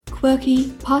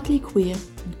quirky, partly queer,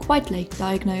 and quite late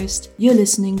diagnosed, you're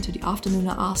listening to the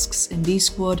Afternooner Asks ND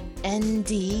Squad.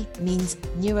 ND means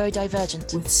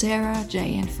neurodivergent. With Sarah,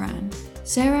 Jay, and Fran.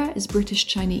 Sarah is British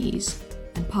Chinese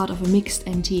and part of a mixed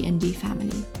NT-ND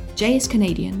family. Jay is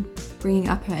Canadian, bringing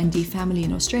up her ND family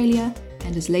in Australia,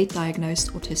 and is late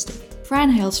diagnosed autistic. Fran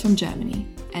hails from Germany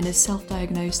and is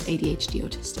self-diagnosed ADHD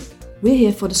autistic. We're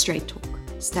here for the straight talk,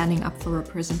 standing up for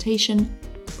representation,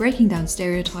 breaking down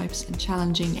stereotypes and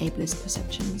challenging ableist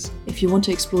perceptions. If you want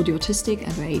to explore the autistic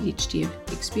and or ADHD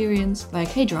experience via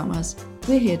K-dramas,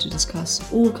 we're here to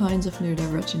discuss all kinds of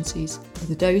neurodivergencies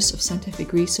with a dose of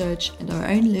scientific research and our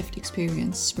own lived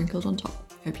experience sprinkled on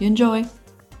top. Hope you enjoy!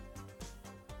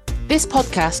 This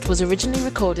podcast was originally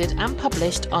recorded and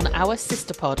published on our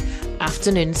sister pod,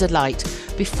 Afternoons of Light,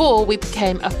 before we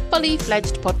became a fully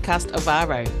fledged podcast of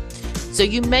our own. So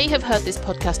you may have heard this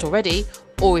podcast already,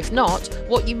 or if not,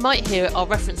 what you might hear are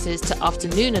references to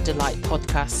Afternoon Delight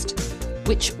podcast,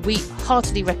 which we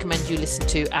heartily recommend you listen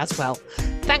to as well.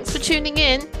 Thanks for tuning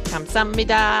in.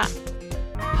 감사합니다.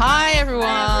 Hi everyone.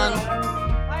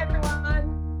 Hi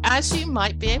everyone. As you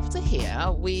might be able to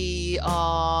hear, we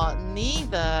are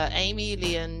neither Amy,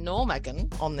 Leon, nor Megan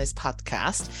on this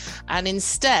podcast, and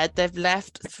instead they've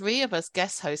left three of us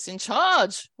guest hosts in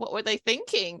charge. What were they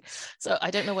thinking? So I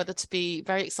don't know whether to be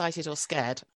very excited or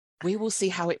scared. We will see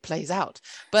how it plays out.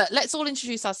 But let's all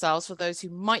introduce ourselves for those who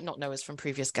might not know us from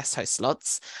previous guest host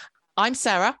slots. I'm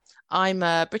Sarah. I'm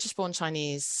a British-born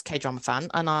Chinese K-drama fan,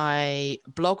 and I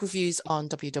blog reviews on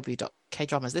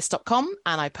www.kdramathis.com,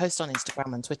 and I post on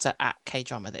Instagram and Twitter at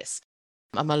kdramathis.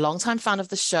 I'm a longtime fan of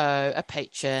the show, a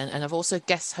patron, and I've also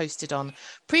guest hosted on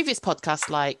previous podcasts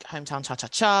like Hometown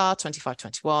Cha-Cha-Cha,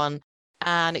 2521,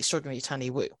 and Extraordinary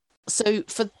Attorney Woo. So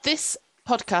for this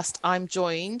podcast, I'm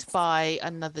joined by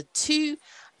another two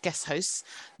guest hosts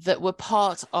that were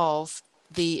part of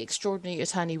the Extraordinary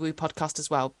Attorney Woo podcast as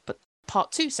well, but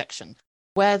part 2 section,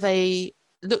 where they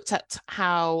looked at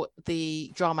how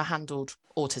the drama handled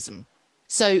autism.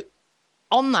 So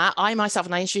on that, I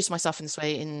introduced myself in this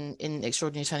way in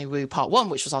Extraordinary Attorney Woo part 1,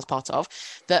 which was I was part of,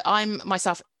 that I'm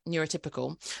myself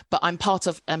neurotypical, but I'm part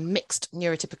of a mixed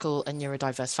neurotypical and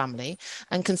neurodiverse family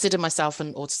and consider myself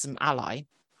an autism ally.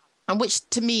 And which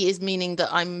to me is meaning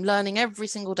that I'm learning every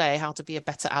single day how to be a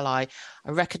better ally.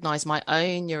 I recognize my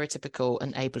own neurotypical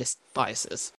and ableist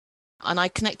biases. And I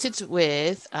connected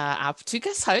with our two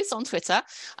guest hosts on Twitter,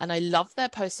 and I loved their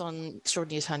posts on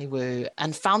Extraordinary Attorney Woo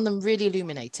and found them really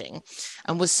illuminating,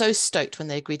 and was so stoked when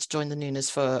they agreed to join the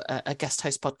Noonas for a guest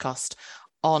host podcast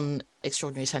on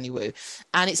Extraordinary Attorney Woo.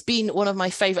 And it's been one of my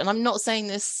favorite, and I'm not saying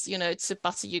this, to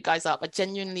butter you guys up, it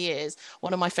genuinely is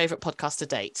one of my favorite podcasts to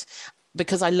date,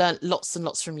 because I learned lots and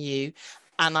lots from you.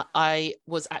 And I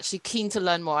was actually keen to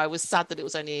learn more. I was sad that it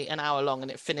was only an hour long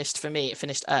and it finished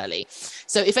early.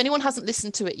 So if anyone hasn't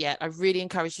listened to it yet, I really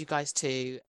encourage you guys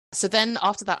to. So then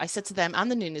after that, I said to them and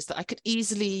the Noonas that I could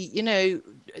easily,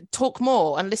 talk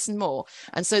more and listen more.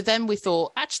 And so then we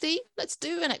thought, actually, let's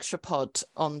do an extra pod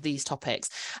on these topics.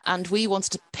 And we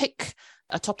wanted to pick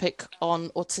a topic on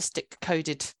autistic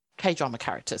coded K-drama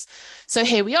characters. So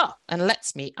here we are, and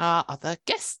let's meet our other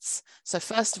guests. So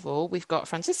first of all, we've got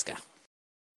Francisca.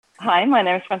 Hi, my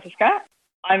name is Francisca.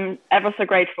 I'm ever so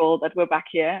grateful that we're back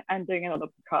here and doing another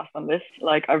podcast on this.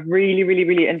 I really, really,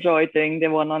 really enjoyed doing the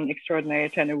one on Extraordinary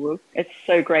Attorney Woo. It's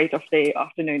so great of the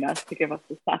Afternooners to give us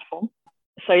this platform.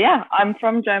 So yeah, I'm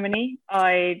from Germany.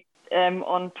 I am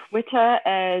on Twitter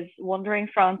as Wandering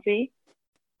Francie.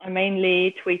 I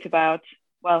mainly tweet about,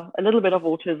 a little bit of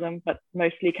autism, but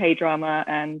mostly K-drama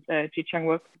and Ji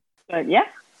Chang-wook. But yeah,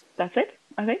 that's it,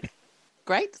 I think.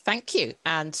 Great, thank you.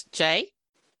 And Jay?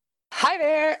 Hi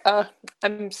there.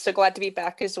 I'm so glad to be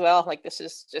back as well. This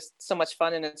is just so much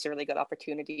fun, and it's a really good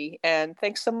opportunity. And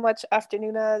thanks so much,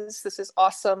 Afternooners. This is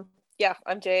awesome. Yeah,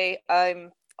 I'm Jay.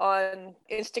 I'm on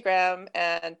Instagram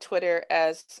and Twitter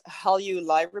as Hallyu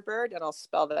Lyrebird, and I'll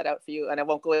spell that out for you. And I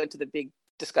won't go into the big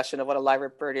discussion of what a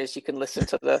lyrebird is. You can listen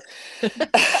to the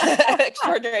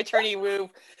Extraordinary Attorney Woo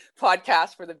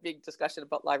podcast for the big discussion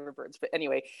about lyrebirds. But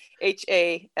anyway,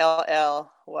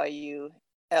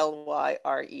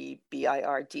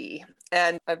 HALLYULYREBIRD.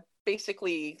 And I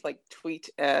basically tweet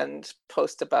and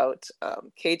post about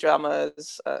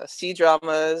K-dramas,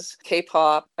 C-dramas,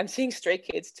 K-pop. I'm seeing Stray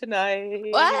Kids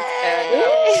tonight.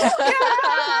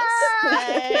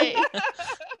 And,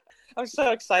 I'm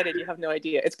so excited. You have no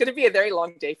idea. It's going to be a very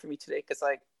long day for me today because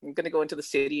I'm going to go into the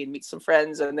city and meet some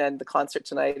friends and then the concert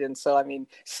tonight. And so,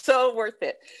 so worth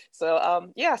it. So,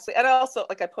 So, and I also,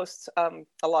 I post a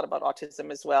lot about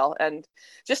autism as well, and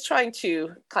just trying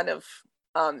to kind of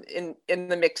in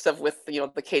the mix of with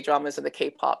the K-dramas and the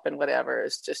K-pop and whatever,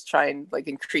 is just try and like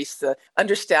increase the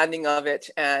understanding of it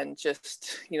and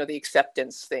just the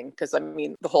acceptance thing, because I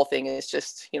mean the whole thing is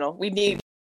just we need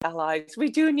allies. We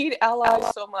do need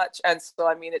allies so much. And so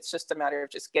I mean it's just a matter of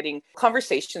just getting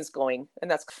conversations going, and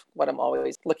that's what I'm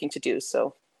always looking to do.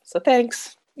 So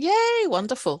thanks. Yay,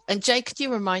 wonderful. And Jay, could you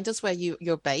remind us where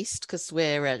you're based, because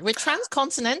we're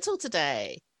transcontinental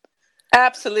today?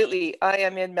 Absolutely. I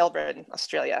am in Melbourne,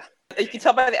 Australia. You can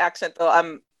tell by the accent, though,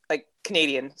 I'm like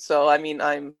Canadian. So, I mean,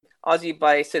 I'm Aussie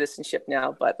by citizenship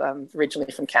now, but I'm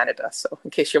originally from Canada. So, in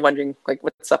case you're wondering, like,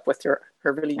 what's up with her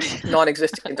really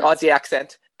non-existent Aussie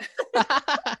accent.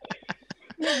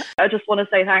 I just want to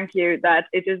say thank you that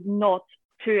it is not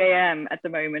 2 a.m. at the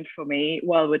moment for me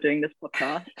while we're doing this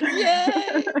podcast.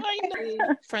 Yay! I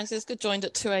know. Francisca joined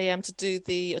at 2 a.m. to do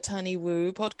the Attorney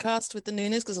Woo podcast with the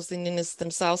Nunes, because the Nunes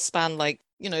themselves span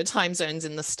time zones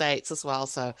in the States as well.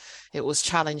 So it was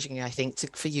challenging, I think,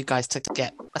 for you guys to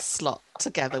get a slot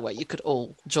together where you could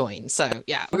all join. So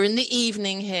yeah, we're in the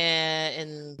evening here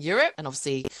in Europe, and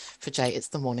obviously for Jay, it's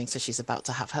the morning. So she's about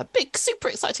to have her big, super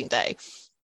exciting day.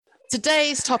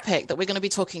 Today's topic that we're going to be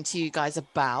talking to you guys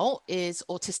about is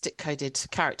autistic coded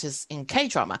characters in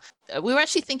K-drama. We were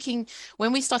actually thinking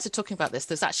when we started talking about this,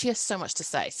 there's actually so much to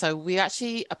say. So we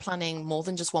actually are planning more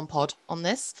than just one pod on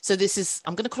this. So this is,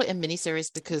 I'm going to call it a mini series,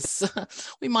 because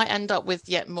we might end up with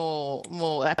yet more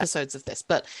episodes of this.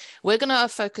 But we're going to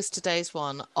focus today's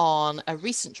one on a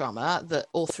recent drama that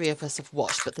all three of us have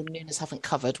watched, but the Nunes haven't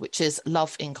covered, which is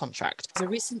Love in Contract. It's a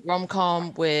recent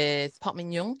rom-com with Park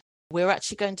Min-young. We're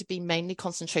actually going to be mainly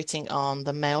concentrating on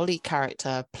the male lead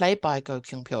character played by Go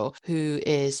Kyung-pyo, who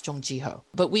is Jung Ji-ho.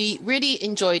 But we really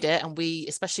enjoyed it, and we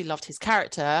especially loved his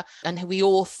character, and we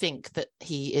all think that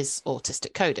he is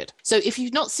autistic coded. So if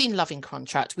you've not seen Love in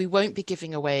Contract, we won't be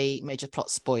giving away major plot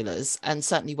spoilers, and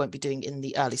certainly won't be doing in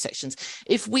the early sections.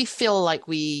 If we feel like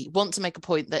we want to make a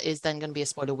point that is then going to be a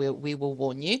spoiler, we will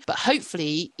warn you. But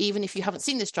hopefully, even if you haven't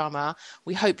seen this drama,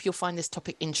 we hope you'll find this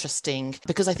topic interesting,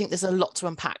 because I think there's a lot to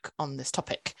unpack on this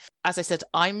topic. As I said,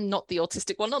 I'm not the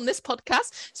autistic one on this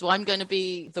podcast, so I'm going to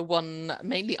be the one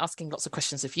mainly asking lots of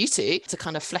questions of you two to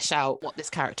kind of flesh out what this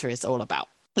character is all about.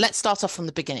 Let's start off from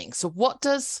the beginning. So what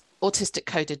does autistic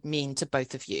coded mean to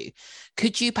both of you?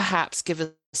 Could you perhaps give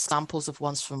us examples of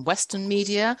ones from Western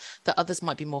media that others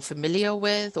might be more familiar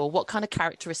with, or what kind of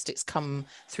characteristics come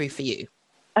through for you?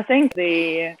 I think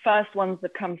the first ones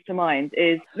that comes to mind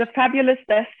is The Fabulous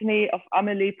Destiny of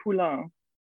Amélie Poulain.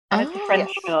 And it's a French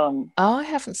film. Oh, I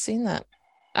haven't seen that.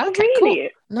 Okay,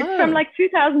 really? Cool. No. It's from like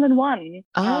 2001.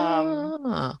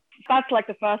 That's like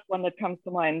the first one that comes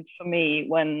to mind for me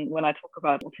when I talk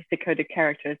about autistic coded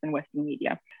characters in Western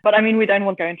media. But I mean, we don't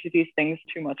want to go into these things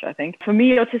too much, I think. For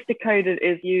me, autistic coded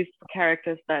is used for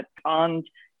characters that aren't,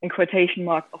 in quotation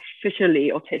marks,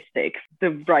 officially autistic.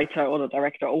 The writer or the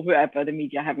director or whoever, the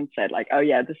media haven't said like, oh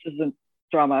yeah, this isn't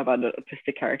drama about an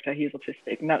autistic character, he's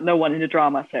autistic. No one in the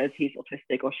drama says he's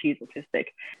autistic or she's autistic,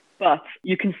 but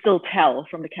you can still tell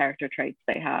from the character traits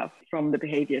they have, from the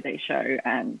behavior they show,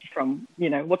 and from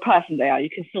what person they are. You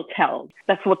can still tell.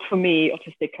 That's what for me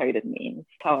autistic coded means,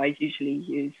 how I usually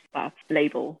use that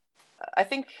label. I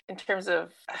think in terms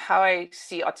of how I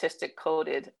see autistic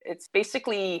coded, it's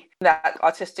basically that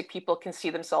autistic people can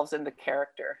see themselves in the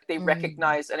character. They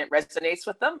recognize and it resonates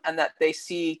with them, and that they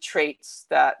see traits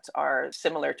that are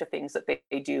similar to things that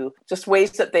they do, just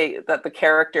ways that the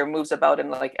character moves about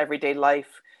in like everyday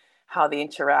life, how they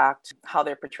interact, how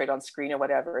they're portrayed on screen or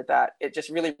whatever, that it just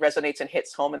really resonates and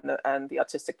hits home, and the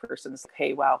autistic person's like,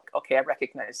 hey, wow, okay, I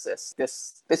recognize this.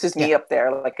 This is me up there.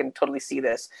 Like, I can totally see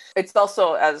this. It's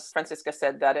also, as Francisca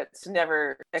said, that it's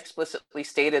never explicitly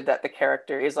stated that the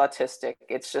character is autistic.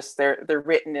 It's just they're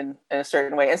written in a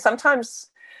certain way. And sometimes,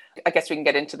 I guess we can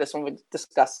get into this when we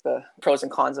discuss the pros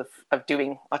and cons of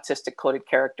doing autistic coded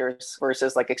characters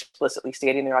versus like explicitly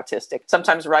stating they're autistic.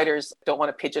 Sometimes writers don't want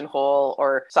to pigeonhole,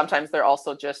 or sometimes they're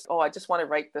also just, I just want to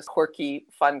write this quirky,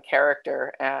 fun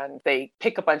character, and they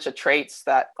pick a bunch of traits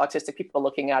that autistic people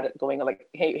looking at it going like,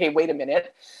 hey, wait a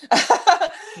minute.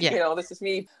 This is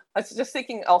me. I was just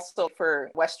thinking also for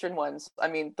Western ones. I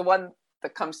mean, the one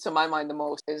that comes to my mind the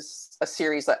most is a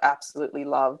series I absolutely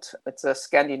loved. It's a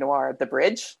Scandi noir, The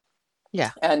Bridge.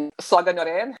 Yeah. And Saga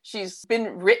Noren, she's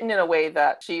been written in a way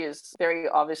that she is very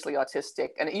obviously autistic.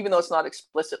 And even though it's not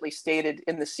explicitly stated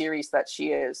in the series that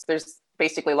she is, there's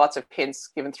basically lots of hints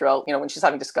given throughout, when she's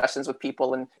having discussions with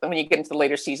people. And when you get into the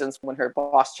later seasons, when her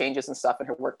boss changes and stuff and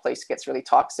her workplace gets really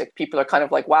toxic, people are kind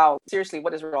of like, wow, seriously,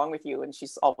 what is wrong with you? And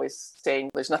she's always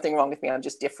saying, there's nothing wrong with me. I'm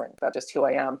just different. That's just who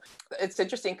I am. It's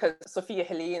interesting because Sophia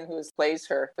Helene, who plays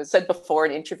her, has said before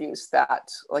in interviews that,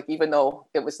 like, even though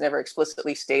it was never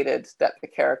explicitly stated that the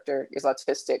character is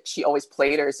autistic, she always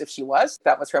played her as if she was.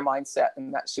 That was her mindset,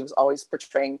 and that she was always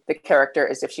portraying the character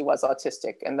as if she was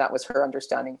autistic. And that was her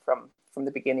understanding from the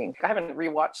beginning. I haven't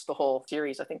rewatched the whole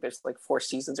series. I think there's like 4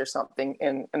 seasons or something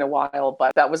in a while,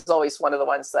 but that was always one of the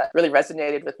ones that really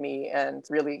resonated with me and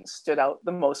really stood out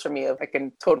the most for me. I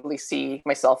can totally see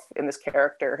myself in this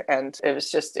character, and it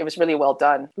was really well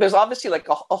done. There's obviously like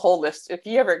a whole list. If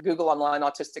you ever Google online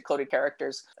autistic coded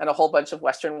characters, and a whole bunch of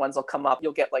Western ones will come up,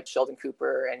 you'll get like Sheldon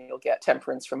Cooper, and you'll get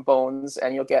Temperance from Bones,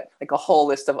 and you'll get like a whole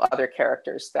list of other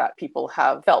characters that people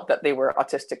have felt that they were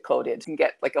autistic coded. You can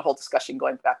get like a whole discussion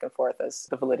going back and forth as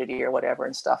the validity or whatever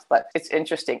and stuff, but it's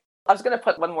interesting. I was going to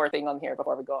put one more thing on here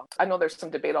before we go. I know there's some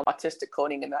debate on autistic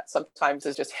coding, and that sometimes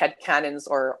is just headcanons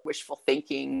or wishful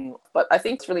thinking. But I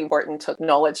think it's really important to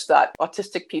acknowledge that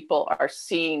autistic people are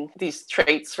seeing these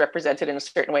traits represented in a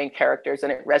certain way in characters,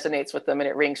 and it resonates with them and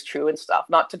it rings true and stuff.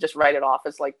 Not to just write it off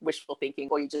as like wishful thinking,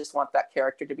 oh, you just want that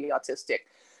character to be autistic.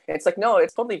 And it's like, no,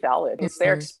 it's totally valid. It's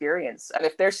their experience. And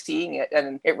if they're seeing it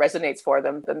and it resonates for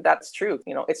them, then that's true.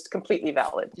 It's completely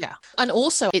valid. Yeah. And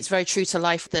also it's very true to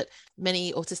life that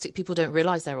many autistic people don't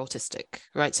realize they're autistic,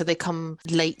 right? So they come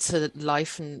late to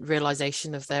life and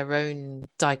realization of their own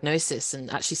diagnosis.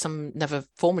 And actually some never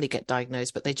formally get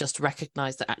diagnosed, but they just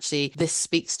recognize that actually this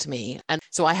speaks to me. And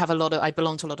so I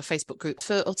belong to a lot of Facebook groups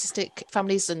for autistic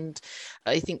families. And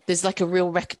I think there's like a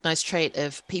real recognized trait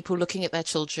of people looking at their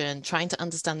children, trying to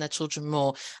understand their children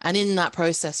more, and in that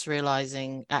process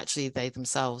realizing actually they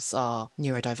themselves are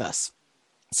neurodiverse.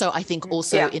 So I think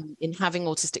also in having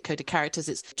autistic coded characters,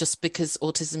 it's just because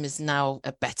autism is now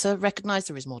a better recognized,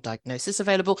 there is more diagnosis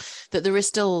available, that there is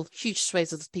still huge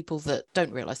swathes of people that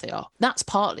don't realize they are. That's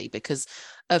partly because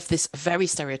of this very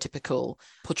stereotypical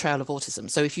portrayal of autism.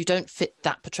 So if you don't fit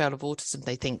that portrayal of autism,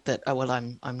 they think that, oh, well,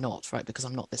 I'm not, right? Because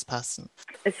I'm not this person.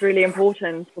 It's really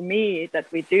important for me that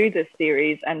we do this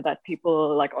series and that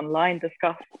people like online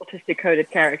discuss autistic coded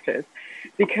characters,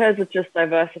 because it just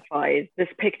diversifies this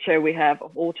picture we have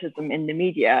of autism in the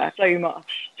media so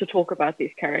much, to talk about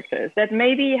these characters that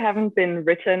maybe haven't been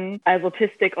written as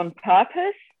autistic on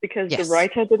purpose because the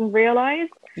writer didn't realize,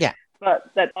 but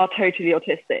that are totally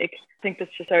autistic. I think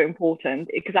that's just so important,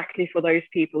 exactly for those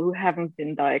people who haven't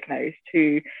been diagnosed,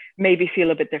 who maybe feel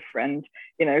a bit different,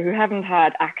 who haven't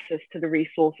had access to the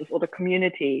resources or the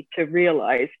community to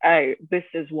realize, oh, this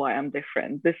is why I'm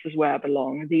different. This is where I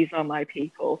belong. These are my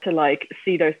people. To like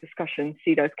see those discussions,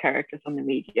 see those characters on the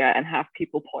media and have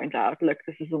people point out, look,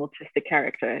 this is an autistic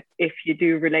character. If you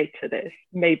do relate to this,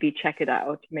 maybe check it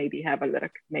out. Maybe have a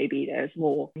look. Maybe there's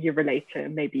more you relate to.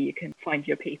 Maybe you can find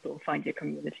your people, find your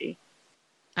community.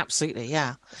 Absolutely,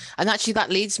 yeah. And actually that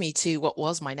leads me to what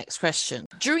was my next question.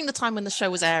 During the time when the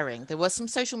show was airing, there were some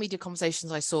social media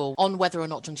conversations I saw on whether or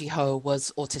not Jung Ji-ho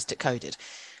was autistic coded.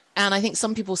 And I think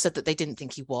some people said that they didn't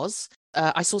think he was.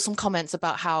 I saw some comments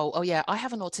about how, oh yeah, I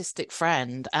have an autistic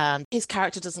friend and his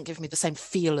character doesn't give me the same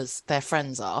feel as their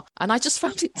friends are. And I just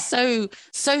found it so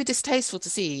distasteful to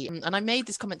see. And I made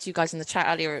this comment to you guys in the chat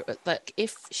earlier, that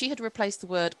if she had replaced the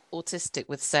word autistic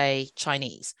with, say,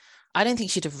 Chinese, I don't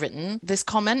think she'd have written this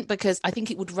comment, because I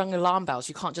think it would ring alarm bells.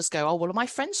 You can't just go, oh, well, my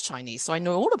friend's Chinese, so I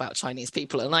know all about Chinese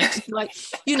people. And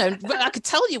I could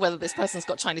tell you whether this person's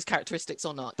got Chinese characteristics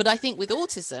or not. But I think with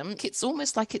autism, it's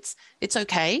almost like it's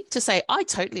okay to say, I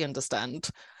totally understand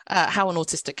how an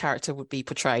autistic character would be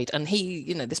portrayed. And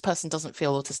this person doesn't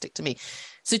feel autistic to me.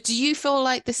 So do you feel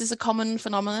like this is a common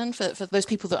phenomenon for those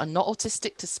people that are not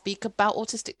autistic to speak about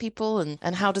autistic people?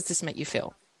 And how does this make you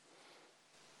feel?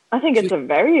 I think it's a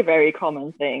very, very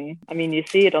common thing. I mean, you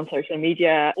see it on social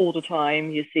media all the time.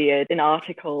 You see it in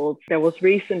articles. There was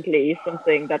recently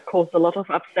something that caused a lot of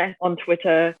upset on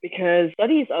Twitter, because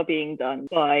studies are being done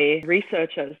by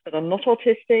researchers that are not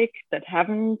autistic, that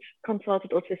haven't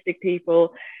consulted autistic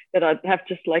people, that have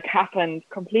just like happened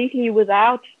completely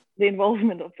without the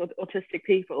involvement of autistic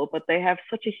people, but they have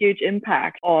such a huge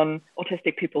impact on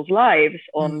autistic people's lives,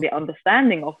 on the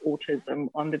understanding of autism,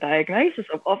 on the diagnosis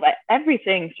of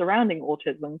everything surrounding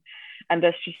autism. And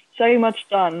there's just so much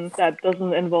done that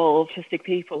doesn't involve autistic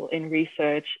people in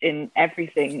research, in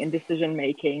everything, in decision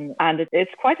making. And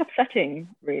it's quite upsetting,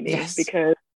 really,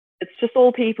 because it's just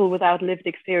all people without lived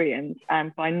experience.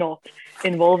 And by not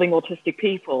involving autistic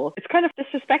people, it's kind of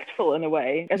disrespectful in a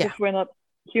way, as if we're not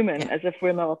human, as if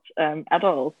we're not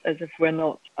adults, as if we're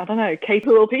not, I don't know,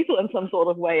 capable people in some sort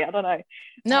of way. I don't know.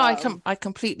 No, I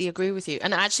completely agree with you.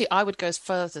 And actually, I would go as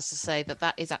further as to say that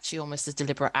that is actually almost a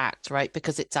deliberate act, right?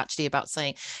 Because it's actually about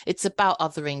saying it's about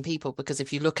othering people. Because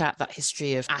if you look at that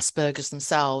history of Asperger's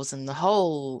themselves and the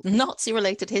whole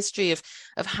Nazi-related history of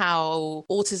how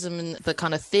autism and the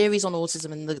kind of theories on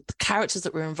autism and the characters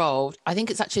that were involved, I think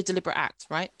it's actually a deliberate act,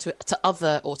 right? To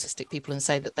other autistic people and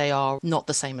say that they are not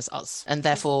the same as us. And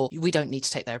therefore, we don't need to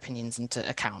take their opinions into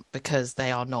account because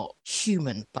they are not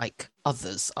human like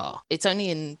others are. It's only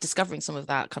in discovering some of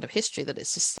that kind of history that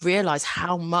it's just realized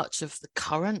how much of the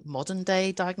current modern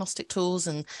day diagnostic tools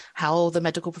and how the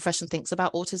medical profession thinks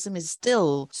about autism is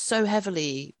still so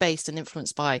heavily based and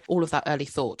influenced by all of that early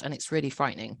thought. And it's really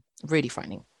frightening, really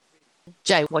frightening.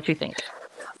 Jay, what do you think?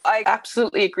 I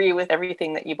absolutely agree with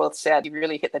everything that you both said. You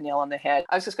really hit the nail on the head.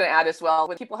 I was just going to add as well,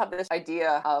 when people have this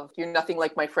idea of you're nothing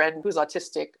like my friend who's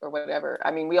autistic or whatever,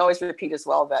 I mean, we always repeat as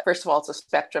well that first of all, it's a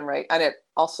spectrum, right? And it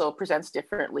also presents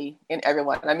differently in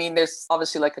everyone. I mean, there's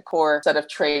obviously like a core set of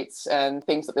traits and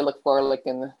things that they look for, like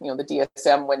in the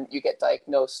DSM when you get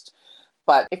diagnosed.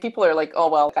 But if people are like, oh,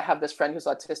 well, I have this friend who's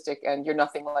autistic and you're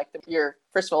nothing like them, you're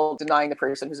first of all denying the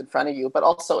person who's in front of you, but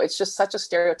also it's just such a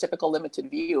stereotypical limited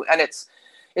view. And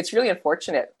it's really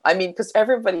unfortunate. I mean, because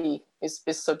everybody is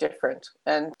so different.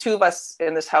 And two of us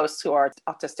in this house who are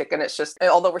autistic, and it's just,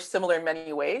 although we're similar in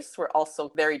many ways, we're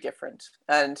also very different.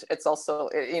 And it's also,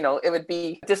 it would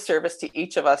be a disservice to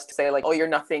each of us to say like, oh, you're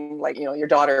nothing like, your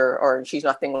daughter, or she's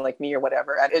nothing like me or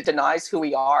whatever. And it denies who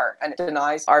we are, and it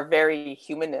denies our very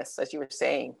humanness, as you were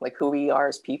saying, like who we are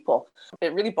as people.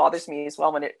 It really bothers me as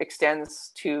well when it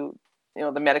extends to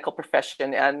the medical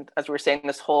profession. And as we were saying,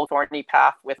 this whole thorny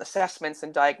path with assessments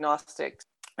and diagnostics.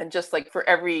 And just like for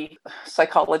every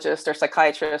psychologist or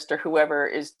psychiatrist or whoever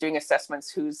is doing assessments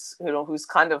who's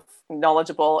kind of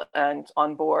knowledgeable and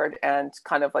on board and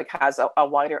kind of like has a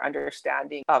wider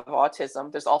understanding of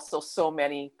autism, there's also so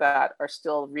many that are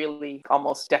still really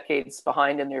almost decades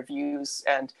behind in their views.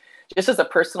 And just as a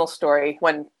personal story,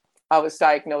 when I was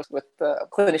diagnosed with the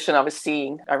clinician I was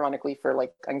seeing, ironically, for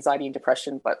like anxiety and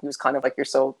depression, but he was kind of like, you're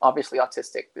so obviously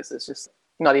autistic. This is just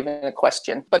not even a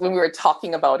question. But when we were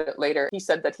talking about it later, he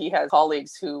said that he has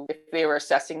colleagues who, if they were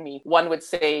assessing me, one would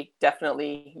say,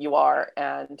 definitely you are.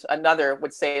 And another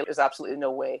would say, there's absolutely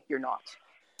no way you're not.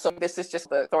 So this is just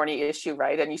the thorny issue,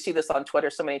 right? And you see this on Twitter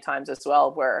so many times as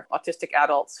well, where autistic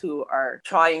adults who are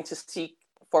trying to seek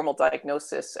formal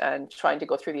diagnosis and trying to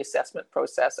go through the assessment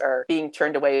process are being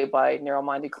turned away by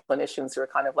narrow-minded clinicians who are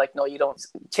kind of like, no, you don't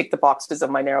tick the boxes of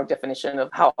my narrow definition of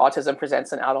how autism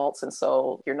presents in adults. And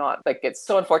so you're not, like, it's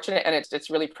so unfortunate, and it's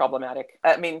really problematic.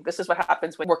 I mean, this is what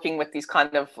happens when working with these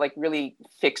kind of like really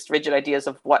fixed, rigid ideas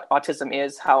of what autism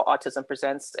is, how autism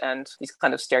presents, and these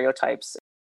kind of stereotypes.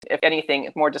 If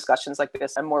anything, more discussions like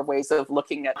this and more ways of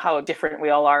looking at how different we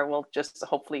all are will just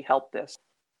hopefully help this.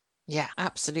 Yeah,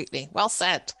 absolutely. Well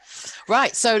said.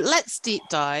 Right. So let's deep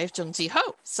dive Jung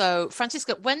Ji-ho. So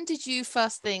Francisca, when did you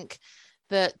first think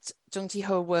that Jung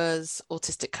Ji-ho was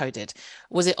autistic coded?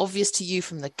 Was it obvious to you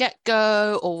from the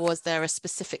get-go, or was there a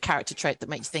specific character trait that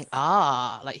made you think,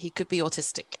 like he could be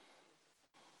autistic?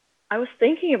 I was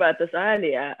thinking about this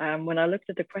earlier when I looked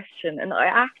at the question, and I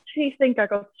actually think I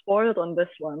got spoiled on this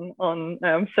one on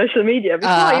social media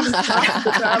before I even started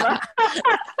the drama.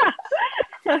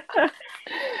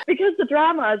 Because the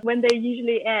dramas, when they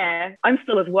usually air, I'm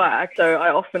still at work, so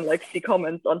I often see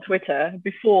comments on Twitter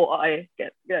before I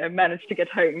manage to get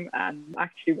home and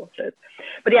actually watch it.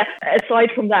 But yeah,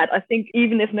 aside from that, I think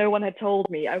even if no one had told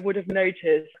me, I would have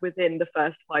noticed within the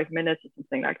first 5 minutes or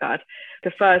something like that.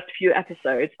 The first few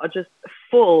episodes are just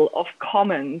full of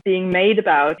comments being made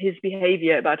about his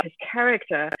behavior, about his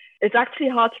character. It's actually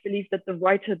hard to believe that the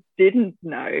writer didn't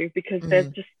know, because they're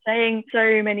just saying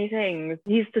so many things.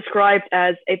 He's described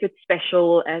as a bit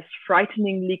special, as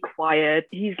frighteningly quiet.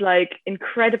 He's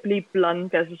incredibly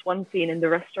blunt. There's this one scene in the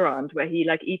restaurant where he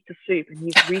eats the soup and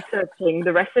he's researching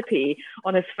the recipe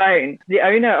on his phone. The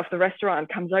owner of the restaurant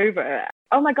comes over.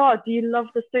 Oh my God, do you love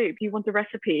the soup? Do you want the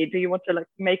recipe? Do you want to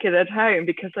make it at home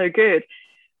because it's so good?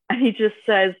 And he just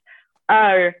says,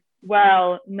 oh,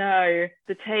 well, no,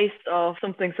 the taste of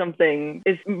something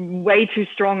is way too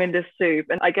strong in this soup.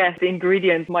 And I guess the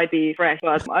ingredients might be fresh,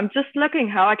 but I'm just looking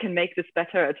how I can make this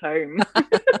better at home.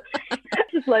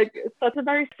 Just such a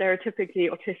very stereotypically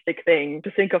autistic thing to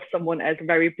think of someone as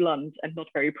very blunt and not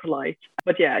very polite.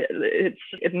 But yeah,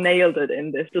 it nailed it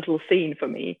in this little scene for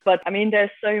me. But I mean,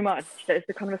 there's so much. There's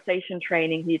the conversation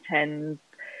training he attends.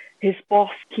 his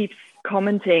boss keeps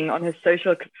commenting on his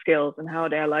social skills and how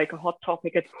they're like a hot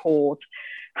topic at court,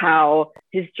 how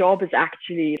his job is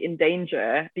actually in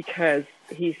danger because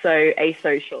he's so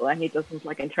asocial and he doesn't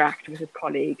like interact with his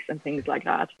colleagues and things like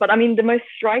that. But I mean, the most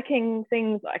striking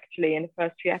things actually in the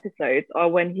first few episodes are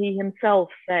when he himself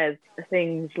says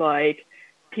things like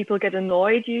people get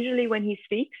annoyed usually when he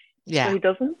speaks, Yeah. so he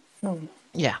doesn't.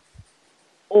 Yeah.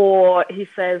 Or he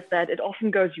says that it often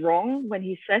goes wrong when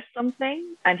he says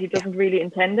something and he doesn't really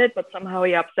intend it, but somehow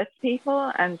he upsets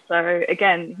people. And so,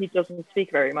 again, he doesn't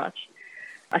speak very much.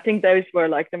 I think those were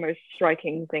like the most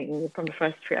striking things from the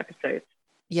first 3 episodes.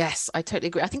 Yes, I totally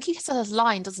agree. I think he says a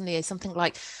line, doesn't he? Something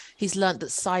like he's learned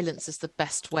that silence is the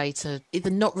best way to either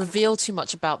not reveal too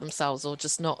much about themselves or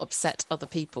just not upset other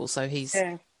people. So he's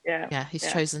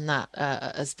chosen that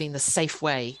as being the safe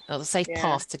way or the safe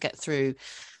path to get through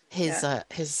his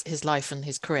life and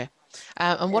his career.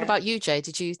 And what about you, Jay?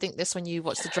 Did you think this when you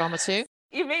watched the drama too?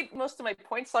 You made most of my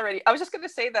points already. I was just going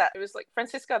to say that it was like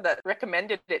Francisca that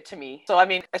recommended it to me. So, I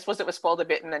mean, I suppose it was spoiled a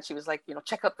bit. And then she was like,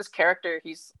 check out this character.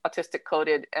 He's autistic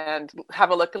coded and have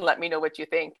a look and let me know what you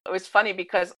think. It was funny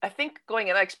because I think going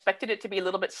in, I expected it to be a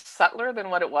little bit subtler than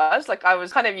what it was. Like I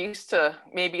was kind of used to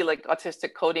maybe like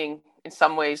autistic coding in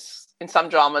some ways, in some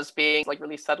dramas being like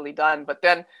really subtly done. But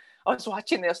then I was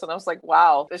watching this and I was like,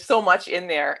 wow, there's so much in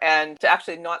there. And to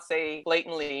actually not say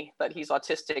blatantly that he's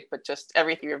autistic, but just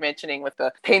everything you're mentioning with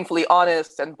the painfully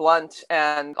honest and blunt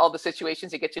and all the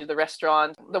situations you get to the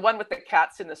restaurant. The one with the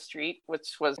cats in the street,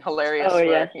 which was hilarious,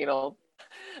 where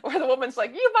the woman's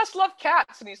like, you must love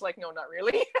cats. And he's like, no, not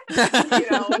really.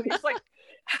 And he's like,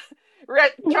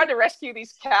 trying to rescue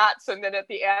these cats, and then at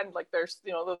the end, like there's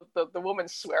the woman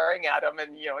swearing at him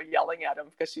and yelling at him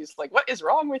because she's like, "What is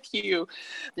wrong with you?"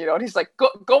 And he's like,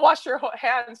 "Go wash your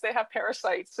hands. They have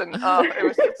parasites." And it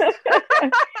was just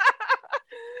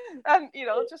and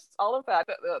just all of that,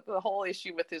 the whole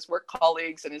issue with his work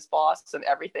colleagues and his boss and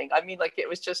everything. I mean, like it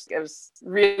was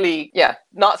really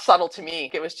not subtle to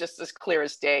me. It was just as clear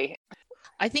as day.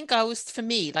 I think for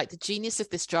me, like the genius of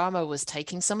this drama was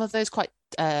taking some of those quite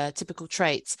typical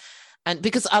traits. And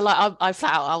because I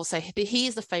flat out, I will say he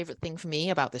is the favorite thing for me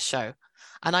about this show.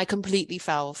 And I completely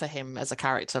fell for him as a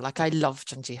character. Like I love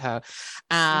Jung Ji-ho.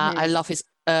 I love his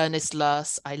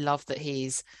earnestness. I love that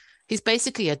he's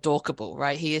basically adorkable,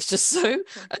 right? He is just so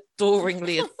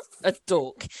adoringly a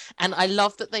dork. And I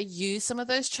love that they use some of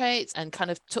those traits and kind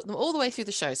of took them all the way through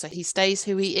the show. So he stays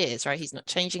who he is, right? He's not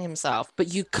changing himself,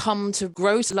 but you come to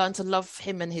grow, to learn to love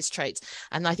him and his traits.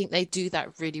 And I think they do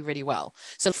that really, really well.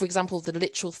 So for example, the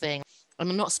literal thing, and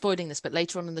I'm not spoiling this, but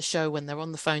later on in the show, when they're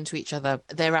on the phone to each other,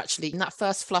 they're actually in that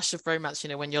first flush of romance,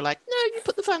 when you're like, no, you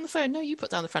put the phone on the phone. No, you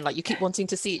put down the phone. Like you keep wanting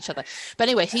to see each other. But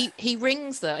anyway, he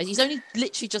rings her. He's only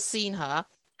literally just seen her.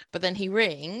 But then he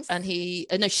rings and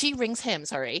she rings him,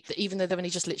 sorry, even though they've only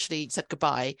just literally said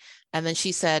goodbye. And then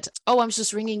she said, oh, I was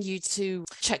just ringing you to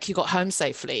check you got home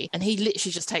safely. And he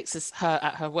literally just takes her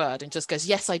at her word and just goes,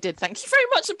 yes, I did. Thank you very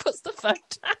much. And puts the phone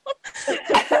down.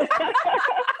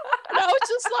 And I was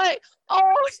just like,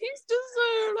 he's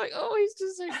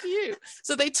just so cute.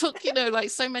 So they took, like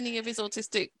so many of his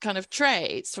autistic kind of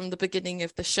traits from the beginning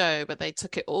of the show, but they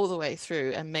took it all the way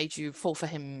through and made you fall for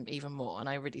him even more. And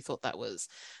I really thought that was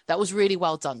really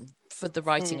well done for the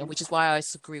writing, and which is why I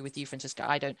agree with you, Francisca.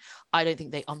 I don't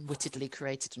think they unwittingly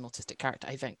created an autistic character.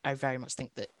 I very much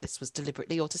think that this was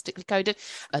deliberately autistically coded,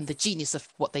 and the genius of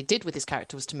what they did with his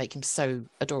character was to make him so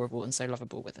adorable and so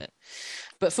lovable with it.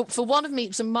 But for one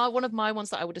of my ones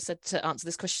that I would have said to answer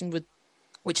this question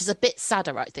which is a bit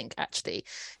sadder, I think, actually,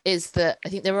 is that I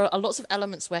think there are lots of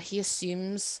elements where he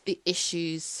assumes the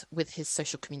issues with his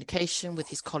social communication, with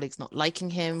his colleagues not liking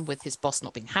him, with his boss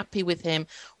not being happy with him,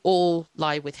 all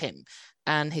lie with him.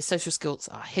 And his social skills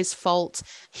are his fault.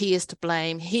 He is to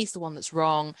blame. He's the one that's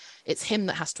wrong. It's him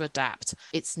that has to adapt.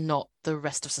 It's not the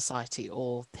rest of society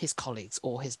or his colleagues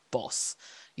or his boss.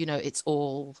 It's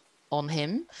all on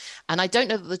him. And I don't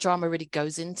know that the drama really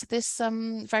goes into this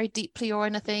very deeply or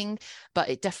anything, but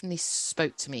it definitely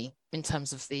spoke to me in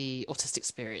terms of the autistic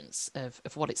experience of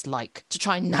what it's like to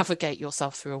try and navigate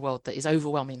yourself through a world that is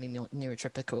overwhelmingly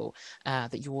neurotypical,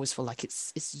 that you always feel like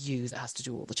it's you that has to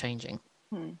do all the changing.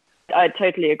 I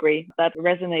totally agree. That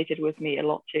resonated with me a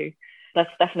lot too. That's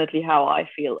definitely how I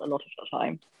feel a lot of the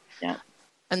time. Yeah.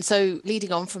 And so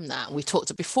leading on from that, we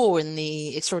talked before in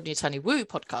the Extraordinary Attorney Wu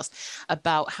podcast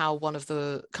about how one of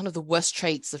the kind of the worst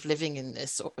traits of living in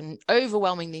this an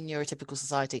overwhelmingly neurotypical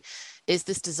society is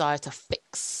this desire to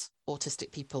fix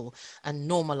autistic people and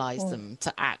normalize them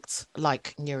to act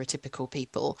like neurotypical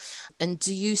people. And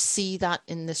do you see that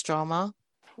in this drama?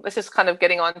 This is kind of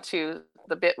getting on to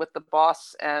The bit with the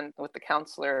boss and with the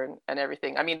counselor and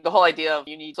everything. I mean, the whole idea of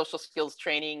you need social skills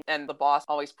training and the boss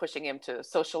always pushing him to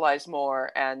socialize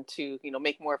more and to,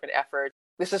 make more of an effort.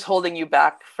 This is holding you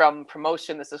back from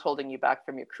promotion. This is holding you back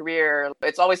from your career.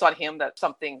 It's always on him that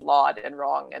something flawed and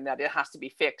wrong and that it has to be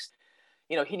fixed.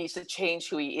 He needs to change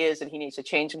who he is and he needs to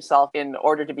change himself in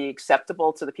order to be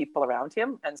acceptable to the people around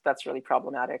him. And that's really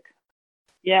problematic.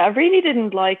 Yeah, I really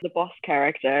didn't like the boss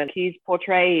character. He's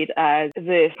portrayed as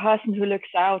this person who looks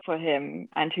out for him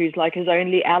and who's like his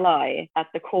only ally at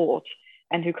the court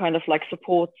and who kind of like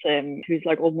supports him, who's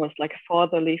like almost like a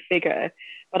fatherly figure.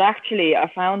 But actually,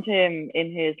 I found him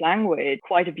in his language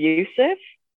quite abusive.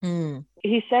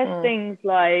 He says things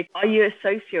like, are you a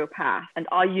sociopath and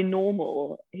are you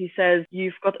normal? He says,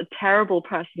 you've got a terrible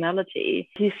personality.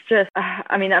 He's just,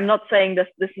 I'm not saying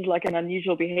this is like an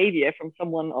unusual behavior from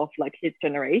someone of like his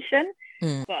generation,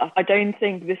 but I don't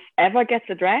think this ever gets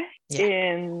addressed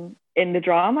in the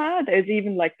drama. There's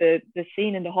even like the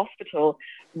scene in the hospital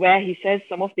where he says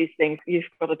some of these things. You've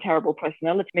got a terrible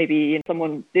personality. Maybe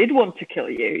someone did want to kill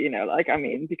you,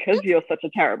 because you're such a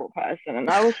terrible person. And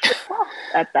I was shocked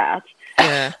at that.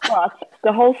 Yeah. But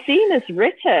the whole scene is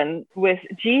written with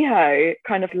Jiho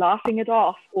kind of laughing it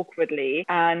off awkwardly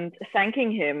and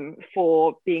thanking him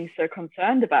for being so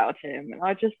concerned about him. And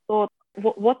I just thought,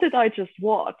 what did I just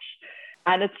watch?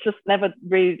 And it's just never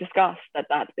really discussed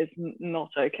that is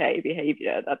not okay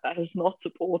behavior, that is not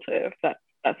supportive,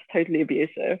 that's totally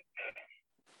abusive.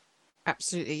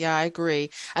 Absolutely. Yeah, I agree.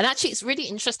 And actually, it's really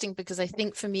interesting because I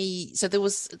think for me, so there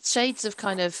was shades of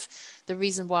kind of the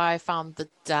reason why I found the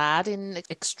dad in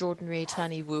Extraordinary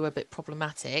Attorney Woo a bit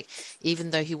problematic, even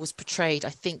though he was portrayed,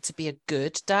 I think, to be a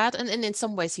good dad. And in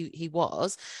some ways he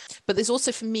was. But there's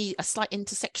also for me a slight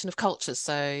intersection of cultures.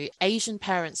 So Asian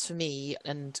parents for me,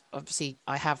 and obviously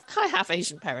I have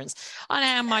Asian parents. I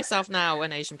am myself now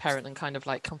an Asian parent and kind of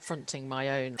like confronting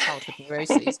my own childhood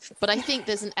neuroses. But I think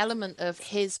there's an element of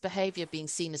his behavior being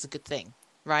seen as a good thing,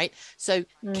 right? So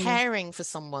caring for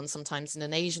someone sometimes in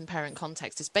an Asian parent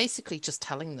context is basically just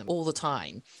telling them all the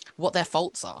time what their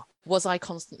faults are. Was I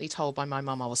constantly told by my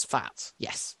mum I was fat?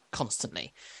 Yes,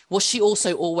 constantly. Was she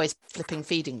also always flipping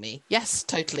feeding me? Yes,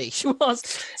 totally, she was.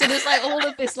 So there's like all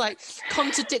of this like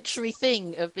contradictory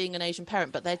thing of being an Asian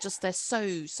parent, but they're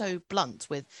so blunt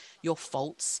with your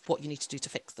faults, what you need to do to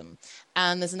fix them.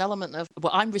 And there's an element of,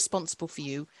 well, I'm responsible for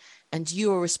you and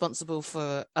you are responsible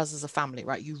for us as a family,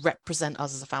 right? You represent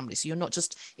us as a family. So you're not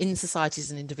just in society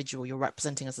as an individual, you're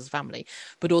representing us as a family,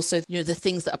 but also, the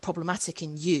things that are problematic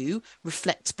in you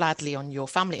reflect badly on your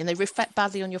family, and they reflect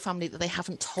badly on your family that they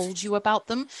haven't told you about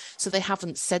them. So they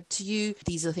haven't said to you,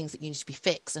 these are the things that you need to be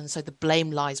fixed. And so the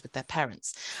blame lies with their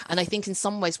parents. And I think in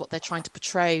some ways what they're trying to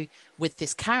portray with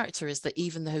this character is that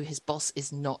even though his boss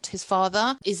is not his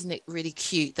father, isn't it really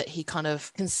cute that he kind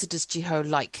of considers Jiho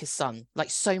like his son, like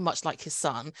so much like his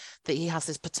son, that he has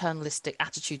this paternalistic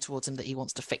attitude towards him that he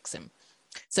wants to fix him.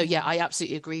 So yeah, I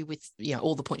absolutely agree with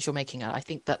all the points you're making. I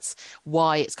think that's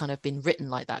why it's kind of been written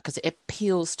like that, because it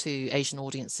appeals to Asian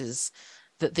audiences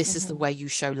that this is the way you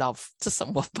show love to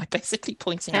someone, by basically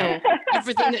pointing out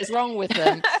everything that's wrong with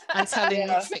them and telling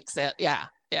them to fix it. Yeah,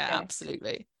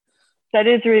 absolutely. That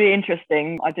is really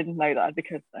interesting. I didn't know that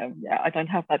because, I don't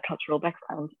have that cultural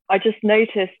background. I just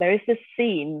noticed there is this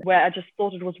scene where I just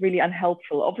thought it was really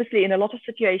unhelpful. Obviously, in a lot of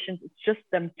situations, it's just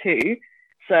them two.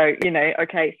 So,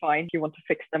 okay, fine, you want to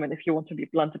fix them. And if you want to be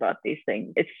blunt about these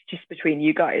things, it's just between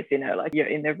you guys, like you're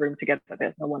in the room together.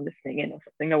 There's no one listening in or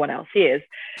something. No one else hears.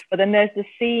 But then there's the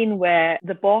scene where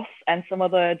the boss and some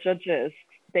other judges,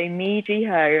 they meet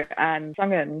Jiho and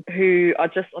Sungin, who are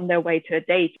just on their way to a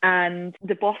date, and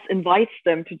the boss invites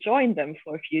them to join them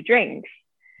for a few drinks,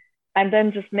 and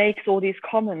then just makes all these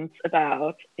comments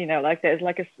about, like there's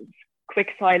like a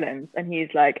quick silence, and he's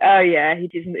like, oh yeah, he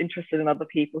isn't interested in other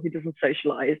people, he doesn't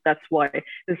socialize, that's why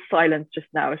the silence just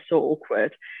now is so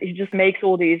awkward. He just makes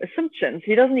all these assumptions.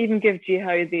 He doesn't even give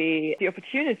Jiho the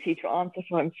opportunity to answer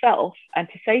for himself and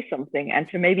to say something, and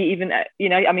to maybe even, you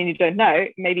don't know,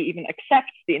 maybe even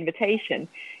accept the invitation.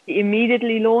 He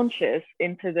immediately launches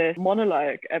into this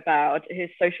monologue about his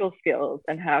social skills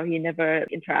and how he never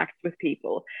interacts with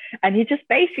people, and he just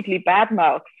basically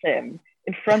badmouths him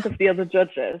in front of the other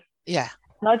judges. Yeah.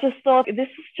 And I just thought, this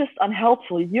is just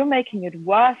unhelpful. You're making it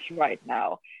worse right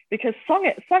now, because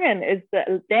Sungin is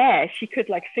there. She could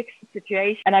like fix the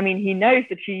situation. And he knows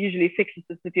that she usually fixes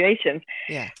the situations.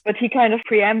 Yeah. But he kind of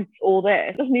preempts all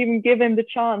this. Doesn't even give him the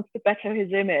chance to better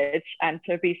his image and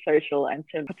to be social and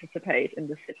to participate in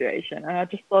the situation. And I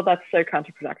just thought that's so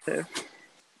counterproductive.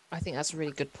 I think that's a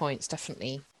really good point,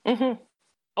 definitely. Mm-hmm.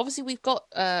 obviously we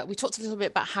talked a little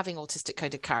bit about having autistic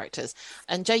coded characters,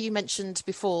 and Jay, you mentioned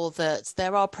before that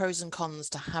there are pros and cons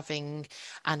to having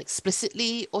an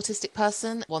explicitly autistic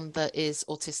person, one that is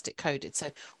autistic coded.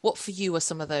 So what for you are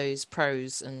some of those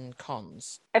pros and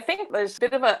cons? I think there's a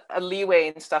bit of a leeway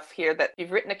and stuff here that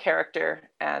you've written a character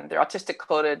and they're autistic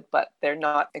coded, but they're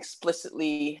not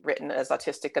explicitly written as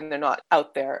autistic and they're not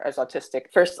out there as autistic.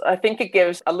 First, I think it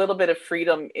gives a little bit of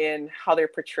freedom in how they're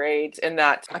portrayed, in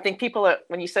that I think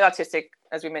when you say autistic,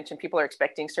 as we mentioned, people are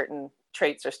expecting certain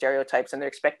traits or stereotypes, and they're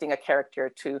expecting a character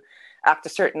to act a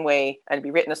certain way and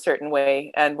be written a certain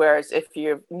way. And whereas if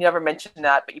you never mention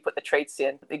that, but you put the traits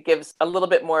in, it gives a little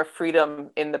bit more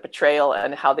freedom in the portrayal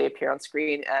and how they appear on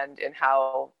screen and in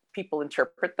how people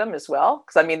interpret them as well.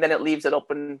 Because I mean, then it leaves it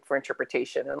open for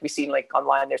interpretation. And we've seen like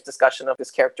online, there's discussion of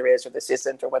this character is or this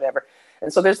isn't or whatever.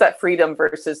 And so there's that freedom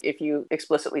versus if you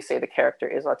explicitly say the character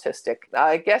is autistic.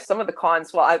 I guess some of the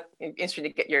cons, well, I'm interested to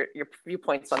get your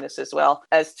viewpoints on this as well,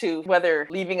 as to whether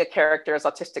leaving a character as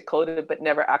autistic coded but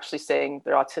never actually saying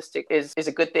they're autistic is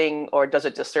a good thing or does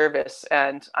it disservice.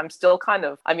 And I'm still kind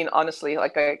of, I mean, honestly,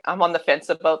 like I'm on the fence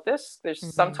about this.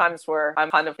 There's sometimes where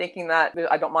I'm kind of thinking that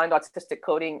I don't mind autistic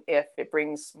coding if it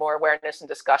brings more awareness and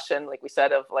discussion, like we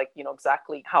said, of like, you know,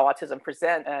 exactly how autism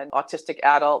present, and autistic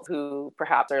adults who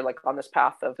perhaps are like on this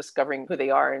path of discovering who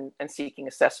they are and seeking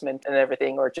assessment and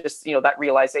everything, or just, you know, that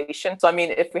realization. So, I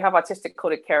mean, if we have autistic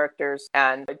coded characters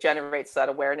and it generates that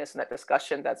awareness and that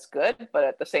discussion, that's good. But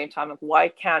at the same time, like, why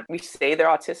can't we say they're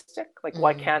autistic? Like,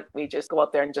 why can't we just go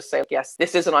out there and just say, yes,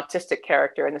 this is an autistic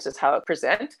character and this is how it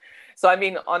presents? So, I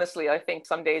mean, honestly, I think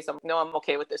some days I'm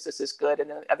okay with this. This is good. And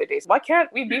then other days, why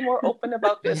can't we be more open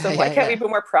about this? And why can't we be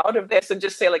more proud of this and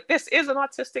just say like, this is an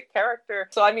autistic character?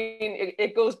 So, I mean,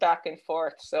 it goes back and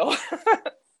forth. So.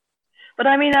 But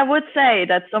I mean, I would say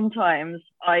that sometimes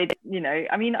I'm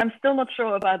still not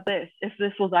sure about this, if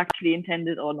this was actually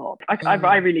intended or not.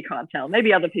 I really can't tell.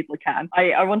 Maybe other people can.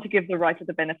 I want to give the writer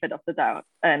the benefit of the doubt.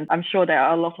 And I'm sure there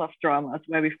are a lot of dramas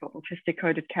where we've got autistic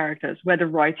coded characters where the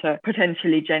writer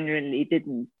potentially genuinely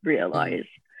didn't realize.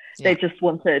 They just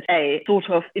wanted a sort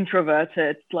of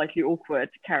introverted, slightly awkward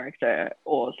character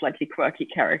or slightly quirky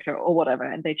character or whatever,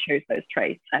 and they chose those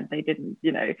traits, and they didn't,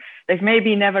 you know, they've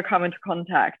maybe never come into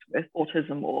contact with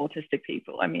autism or autistic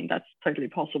people. I mean, that's totally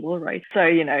possible, right? So,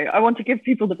 you know, I want to give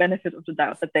people the benefit of the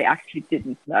doubt that they actually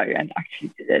didn't know and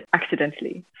actually did it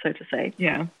accidentally, so to say.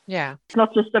 Yeah. It's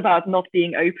not just about not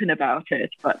being open about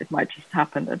it, but it might just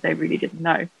happen that they really didn't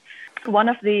know. One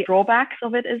of the drawbacks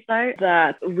of it is, though,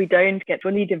 that we don't get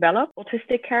fully developed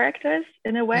autistic characters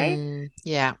in a way.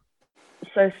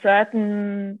 So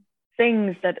certain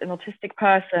things that an autistic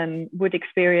person would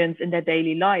experience in their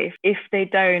daily life, if they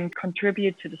don't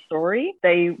contribute to the story,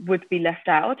 they would be left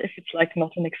out if it's like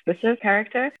not an explicit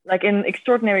character. Like in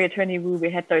Extraordinary Attorney Woo, we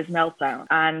had those meltdowns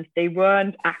and they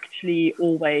weren't actually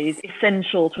always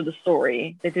essential to the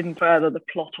story. They didn't further the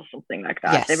plot or something like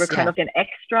that. They were kind of an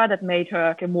extra that made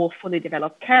her a more fully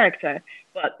developed character.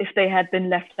 But if they had been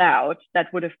left out,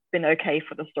 that would have been okay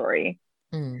for the story.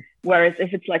 Whereas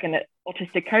if it's like an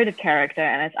autistic coded character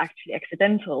and it's actually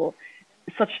accidental,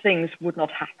 such things would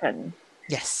not happen.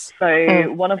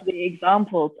 So one of the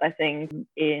examples, I think,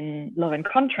 in Love and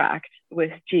Contract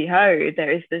with Ji-ho,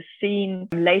 there is this scene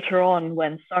later on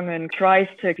when Sung-eun tries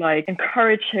to like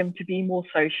encourage him to be more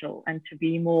social and to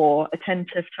be more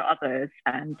attentive to others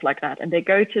and like that. And they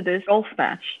go to this golf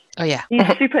match.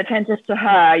 He's super attentive to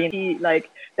her. You know, he like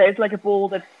there's like a ball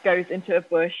that goes into a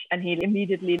bush and he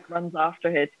immediately runs after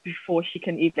it before she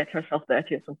can even get herself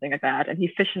dirty or something like that. And he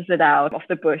fishes it out of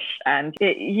the bush and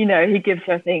he gives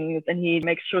her things and he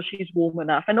makes sure she's warm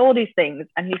enough and all these things.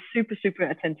 And he's super, super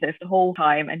attentive the whole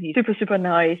time. And he's super, super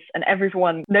nice. And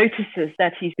everyone notices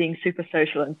that he's being super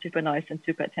social and super nice and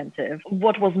super attentive.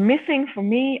 What was missing for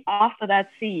me after that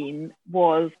scene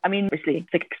was, I mean, obviously,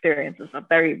 the experiences are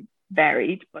very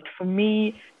varied, but for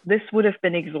me, this would have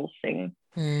been exhausting.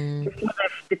 This would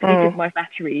have depleted my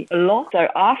battery a lot. So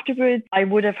afterwards, I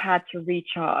would have had to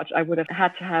recharge. I would have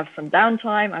had to have some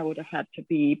downtime. I would have had to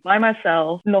be by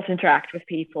myself, not interact with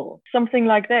people. Something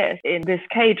like this in this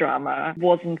K-drama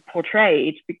wasn't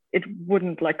portrayed. It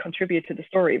wouldn't like contribute to the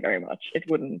story very much. It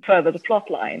wouldn't further the plot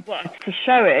line. But to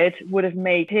show it would have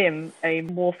made him a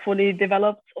more fully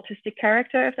developed autistic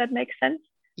character, if that makes sense.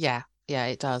 Yeah,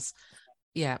 it does.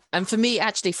 Yeah. And for me,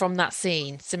 actually, from that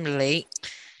scene, similarly,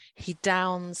 he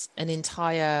downs an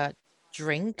entire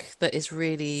drink that is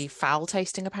really foul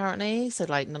tasting, apparently. So,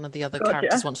 like, none of the other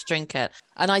characters want to drink it.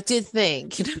 And I did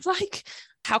think, like,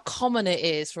 how common it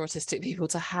is for autistic people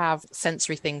to have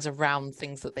sensory things around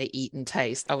things that they eat and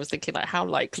taste. I was thinking, like, how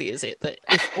likely is it that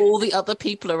if all the other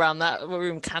people around that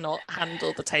room cannot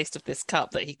handle the taste of this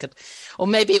cup, that he could, or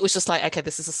maybe it was just like, okay,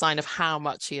 this is a sign of how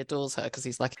much he adores her, because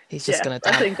he's just going to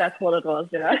I think that's what it was.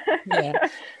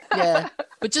 yeah.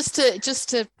 But just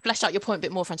to flesh out your point a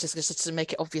bit more, Francesca, just to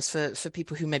make it obvious for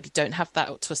people who maybe don't have that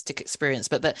autistic experience,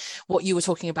 but that what you were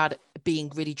talking about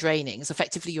being really draining is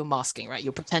effectively you're masking, right?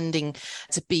 You're pretending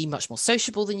to be much more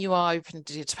sociable than you are. You're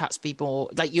pretending to perhaps be more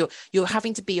like you're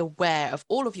having to be aware of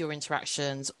all of your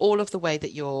interactions, all of the way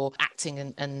that you're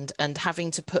acting, and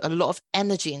having to put a lot of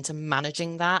energy into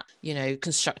managing that,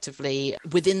 constructively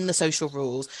within the social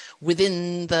rules,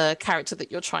 within the character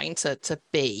that you're trying to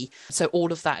be. So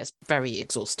all of that is very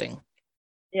exhausting.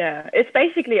 Yeah, it's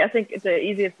basically, I think the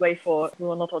easiest way for people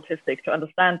who are not autistic to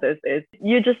understand this is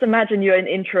you just imagine you're an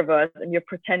introvert and you're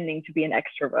pretending to be an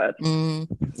extrovert.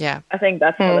 Yeah. I think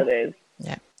that's what it is.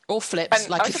 Yeah. Or flips,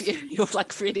 like if you're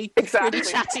like really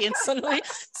chatty and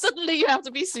suddenly you have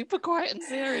to be super quiet and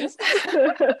serious.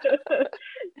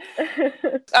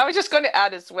 I was just going to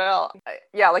add as well,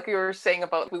 like you were saying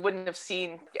about we wouldn't have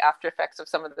seen the after effects of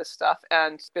some of this stuff,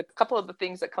 and a couple of the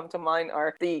things that come to mind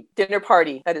are the dinner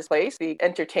party at his place, the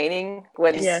entertaining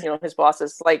when his boss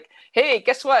is like, hey,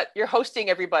 guess what, you're hosting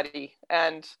everybody,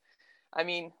 and I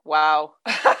mean, wow.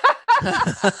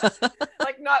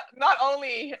 Like not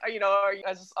only are you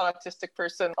as an autistic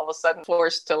person all of a sudden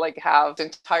forced to like have an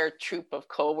entire troop of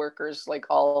coworkers like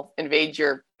all invade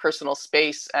your personal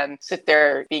space and sit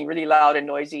there being really loud and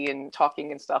noisy and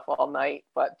talking and stuff all night,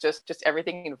 but just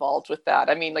everything involved with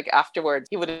that. I mean, like afterwards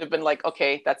he would have been like,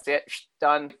 okay, that's it,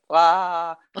 done.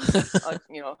 That's,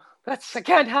 I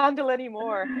can't handle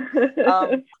anymore.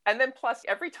 And then plus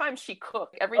every time she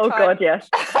cooked, God, yes.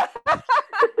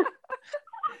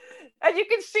 And you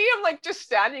can see him like just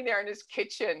standing there in his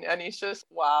kitchen and he's just,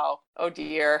 wow, oh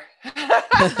dear.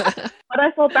 But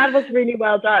I thought that was really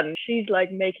well done. She's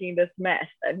like making this mess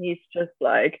and he's just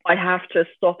like, I have to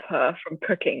stop her from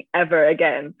cooking ever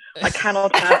again. I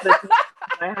cannot have this in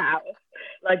my house.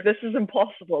 Like, this is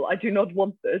impossible. I do not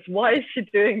want this. Why is she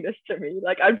doing this to me?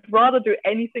 Like, I'd rather do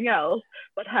anything else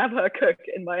but have her cook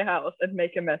in my house and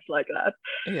make a mess like that.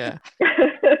 Yeah.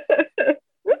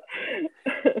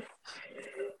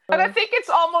 But I think it's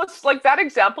almost like that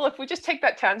example, if we just take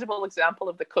that tangible example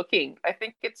of the cooking, I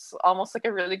think it's almost like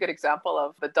a really good example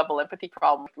of the double empathy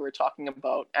problem we were talking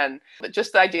about. And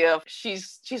just the idea of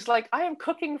she's like, I am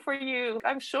cooking for you.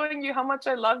 I'm showing you how much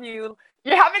I love you.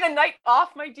 You're having a night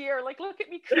off, my dear. Like, look at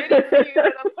me creating for you.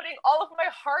 And I'm putting all of my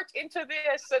heart into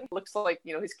this. And looks like,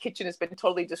 his kitchen has been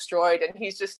totally destroyed. And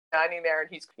he's just standing there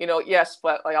and he's, yes,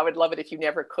 but like, I would love it if you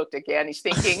never cooked again. He's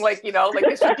thinking like, like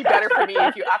this would be better for me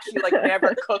if you actually like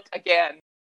never cooked again.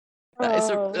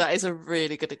 That is a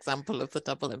really good example of the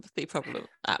double empathy problem.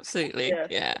 Absolutely.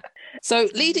 Yeah. So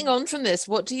leading on from this,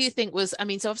 what do you think was,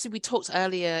 so obviously we talked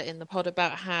earlier in the pod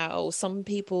about how some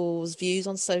people's views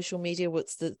on social media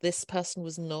was that this person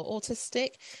was not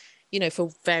autistic, for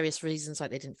various reasons,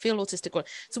 like they didn't feel autistic.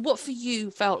 So what for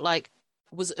you felt like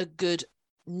was a good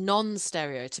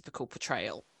non-stereotypical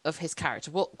portrayal of his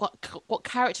character? What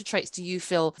character traits do you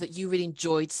feel that you really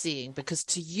enjoyed seeing, because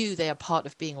to you they are part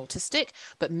of being autistic,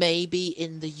 but maybe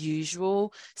in the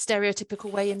usual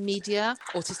stereotypical way in media,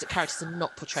 autistic characters are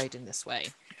not portrayed in this way?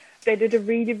 They did a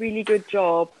really, really good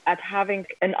job at having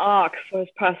an arc for his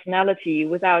personality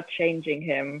without changing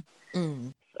him.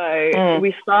 So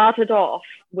we started off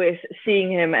with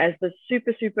seeing him as the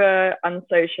super, super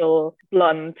unsocial,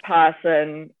 blunt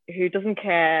person who doesn't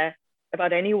care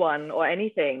about anyone or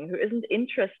anything, who isn't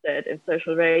interested in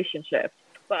social relationships.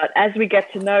 But as we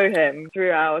get to know him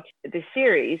throughout the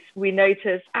series, we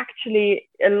notice actually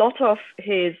a lot of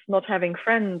his not having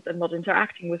friends and not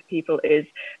interacting with people is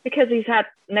because he's had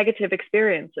negative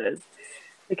experiences,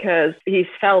 because he's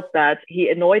felt that he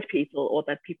annoyed people or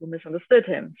that people misunderstood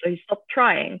him. So he stopped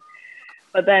trying.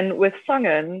 But then with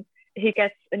Sungen, he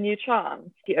gets a new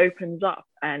chance. He opens up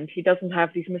and he doesn't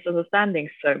have these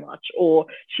misunderstandings so much, or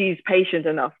she's patient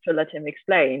enough to let him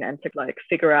explain and to like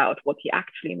figure out what he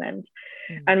actually meant.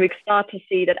 And we start to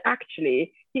see that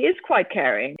actually he is quite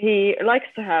caring. He likes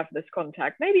to have this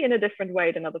contact, maybe in a different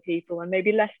way than other people and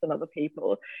maybe less than other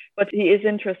people, but he is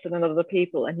interested in other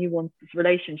people and he wants this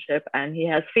relationship and he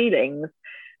has feelings.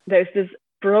 There's this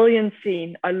brilliant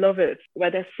scene, I love it,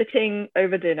 where they're sitting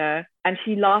over dinner and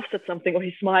she laughs at something or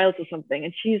he smiles or something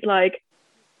and she's like,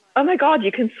 oh my God,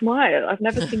 you can smile. I've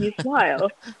never seen you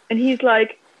smile. And he's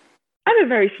like, I'm a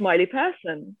very smiley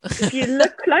person. If you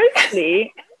look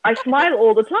closely, I smile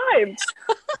all the time.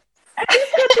 And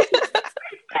he's got this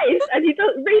face, and he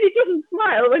really doesn't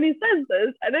smile when he says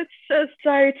this. And it's just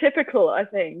so typical, I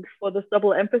think, for this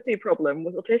double empathy problem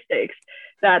with autistics,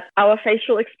 that our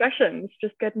facial expressions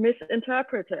just get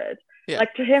misinterpreted. Yeah.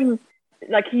 Like to him,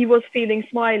 like he was feeling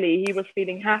smiley, he was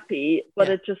feeling happy, but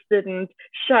Yeah. it just didn't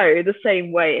show the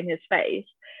same way in his face.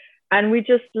 And we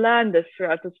just learned this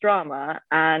throughout this drama.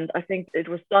 And I think it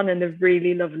was done in a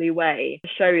really lovely way to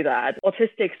show that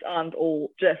autistics aren't all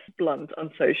just blunt,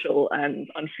 unsocial, and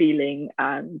unfeeling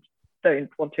and don't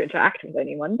want to interact with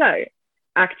anyone. No,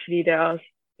 actually, there are,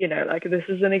 you know, like this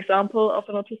is an example of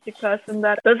an autistic person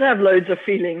that does have loads of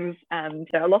feelings. And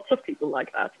there are lots of people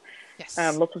like that. Yes.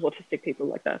 Lots of autistic people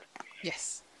like that.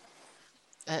 Yes.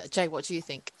 Jay, what do you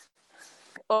think?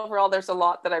 Overall, there's a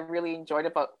lot that I really enjoyed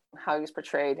about how he was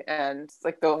portrayed, and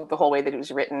like the whole way that it was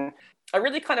written. I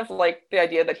really kind of like the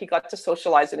idea that he got to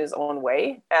socialize in his own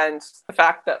way, and the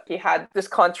fact that he had this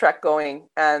contract going,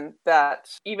 and that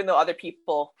even though other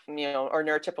people, you know, or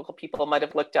neurotypical people might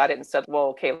have looked at it and said, well,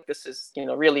 okay, this is, you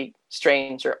know, really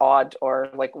strange or odd, or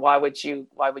like, why would you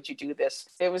do this?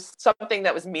 It was something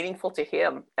that was meaningful to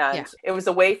him, and it was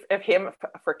a way of him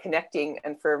for connecting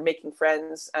and for making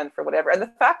friends and for whatever. And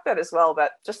the fact that as well,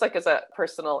 that just like as a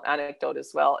personal anecdote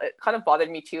as well, it kind of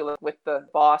bothered me too, like with the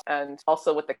boss and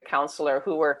also with the counselor,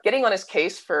 who were getting on his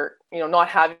case for, you know, not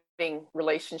having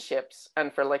relationships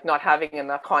and for like not having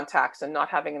enough contacts and not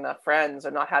having enough friends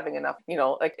or not having enough, you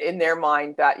know, like in their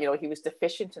mind that, you know, he was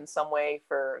deficient in some way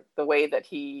for the way that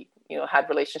he, you know, had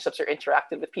relationships or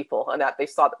interacted with people, and that they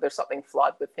saw that there's something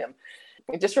flawed with him.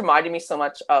 It just reminded me so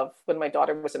much of when my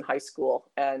daughter was in high school,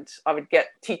 and I would get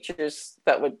teachers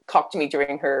that would talk to me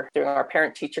during our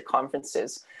parent-teacher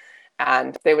conferences.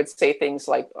 And they would say things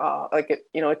like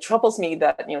it troubles me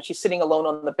that, you know, she's sitting alone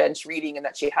on the bench reading and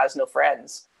that she has no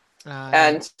friends.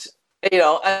 And, you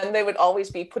know, and they would always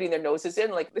be putting their noses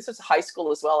in, like, this is high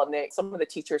school as well. And some of the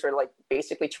teachers are like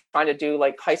basically trying to do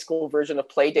like high school version of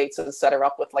play dates and set her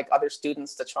up with like other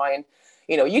students to try and,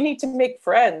 you know, you need to make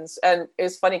friends. And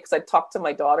it's funny because I'd talk to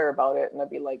my daughter about it and I'd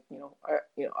be like,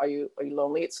 are you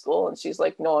lonely at school? And she's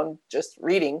like, no, I'm just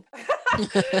reading.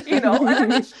 You know, and I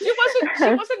mean, she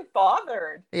wasn't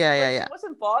bothered. Yeah. She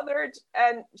wasn't bothered,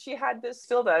 and she had this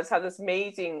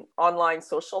amazing online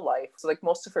social life. So like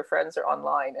most of her friends are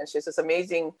online, and she has this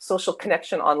amazing social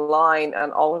connection online,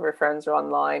 and all of her friends are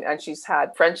online, and she's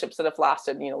had friendships that have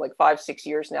lasted, you know, like 5-6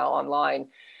 years now online.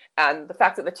 And the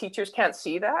fact that the teachers can't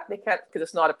see that, they can't, because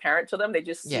it's not apparent to them. They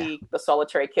just see the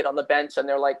solitary kid on the bench, and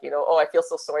they're like, you know, oh, I feel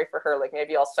so sorry for her. Like,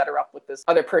 maybe I'll set her up with this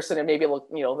other person, and maybe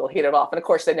they'll hit it off. And of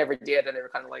course, they never did, and they were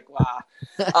kind of like, wow.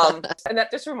 And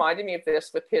that just reminded me of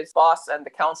this with his boss and the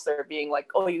counselor being like,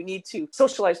 oh, you need to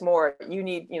socialize more. You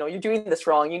need, you know, you're doing this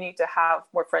wrong. You need to have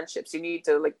more friendships. You need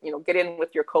to, like, you know, get in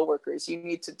with your coworkers. You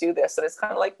need to do this. And it's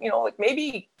kind of like, you know, like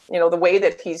maybe, you know, the way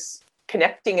that he's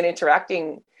connecting and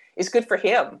interacting is good for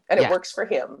him, and it works for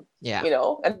him, you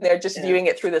know, and they're just viewing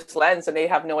it through this lens, and they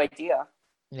have no idea.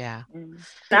 Yeah.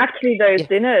 Actually, those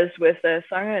dinners with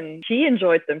Sangen, she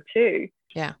enjoyed them too.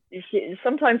 Yeah.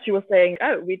 Sometimes she was saying,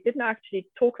 oh, we didn't actually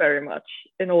talk very much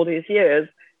in all these years.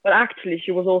 But actually,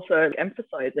 she was also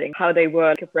emphasizing how they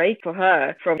were like a break for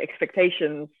her from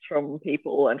expectations from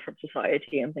people and from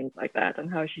society and things like that,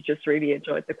 and how she just really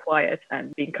enjoyed the quiet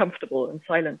and being comfortable in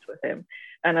silence with him.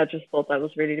 And I just thought that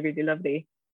was really, really lovely.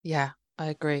 Yeah, I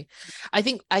agree. I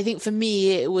think for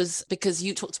me, it was because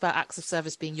you talked about acts of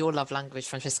service being your love language,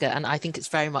 Francesca, and I think it's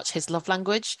very much his love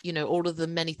language. You know, all of the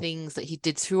many things that he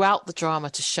did throughout the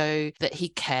drama to show that he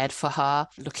cared for her,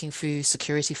 looking through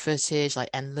security footage,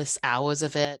 like endless hours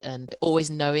of it, and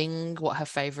always knowing what her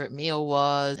favorite meal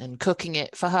was and cooking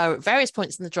it for her at various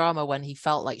points in the drama when he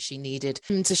felt like she needed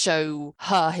him to show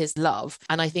her his love.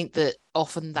 And I think that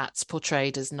often that's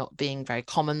portrayed as not being very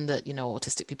common, that, you know,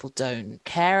 autistic people don't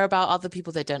care about other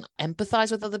people, they don't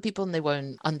empathize with other people, and they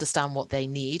won't understand what they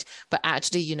need. But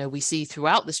actually, you know, we see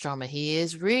throughout this drama, he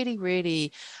is really,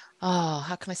 really,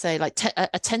 how can I say, like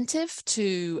attentive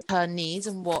to her needs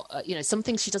and what, you know, some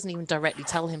things she doesn't even directly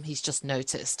tell him, he's just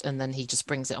noticed, and then he just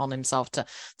brings it on himself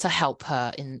to help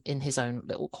her in his own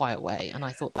little quiet way. And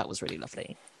I thought that was really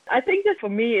lovely. I think that for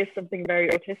me is something very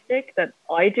autistic that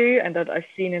I do and that I've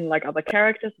seen in like other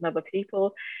characters and other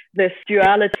people, this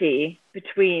duality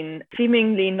between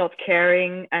seemingly not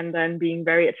caring and then being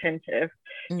very attentive.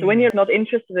 So when you're not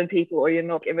interested in people, or you're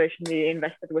not emotionally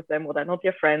invested with them, or they're not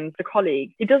your friends, the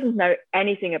colleague, he doesn't know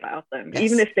anything about them. Yes.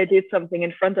 Even if they did something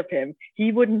in front of him,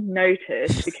 he wouldn't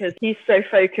notice because he's so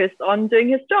focused on doing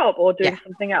his job or doing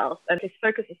something else, and his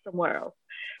focus is somewhere else.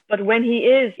 But when he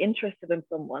is interested in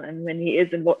someone and when he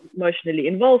is emotionally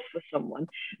involved with someone,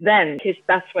 then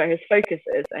that's where his focus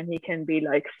is. And he can be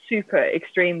like super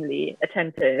extremely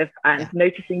attentive and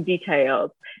noticing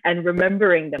details and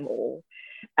remembering them all.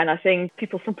 And I think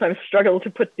people sometimes struggle to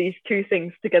put these two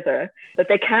things together, but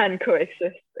they can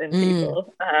coexist in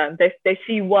people. They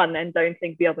see one and don't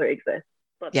think the other exists.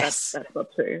 But that's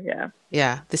not true.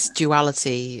 Yeah, this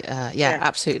duality.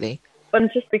 Absolutely.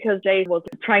 But just because Jay was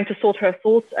trying to sort her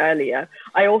thoughts earlier,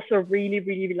 I also really,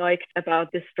 really liked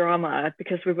about this drama,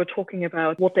 because we were talking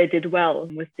about what they did well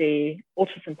with the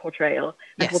autism portrayal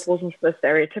and what wasn't so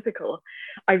stereotypical.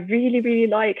 I really, really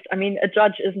liked, I mean, a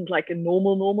judge isn't like a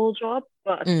normal job,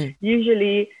 but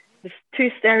usually the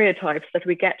two stereotypes that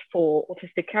we get for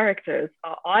autistic characters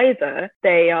are either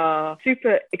they are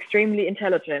super extremely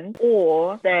intelligent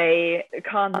or they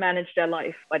can't manage their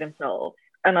life by themselves.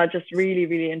 And I just really,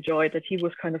 really enjoyed that he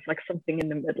was kind of like something in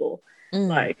the middle.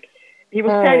 Like he was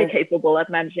fairly capable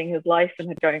at managing his life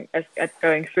and at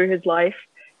going through his life,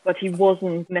 but he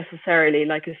wasn't necessarily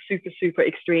like a super, super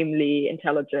extremely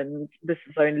intelligent. This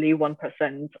is only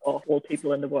 1% of all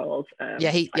people in the world.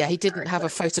 He didn't have a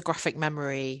photographic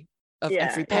memory of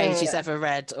every page he's ever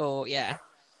read, or Yeah.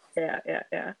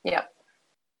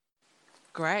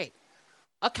 Great.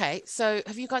 Okay, so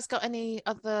have you guys got any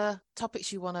other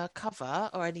topics you want to cover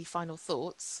or any final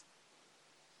thoughts?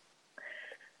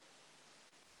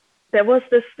 There was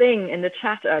this thing in the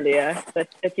chat earlier that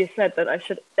you said that I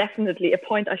should definitely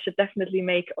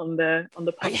make on the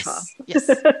podcast. Yes.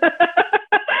 So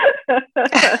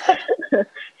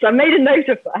I made a note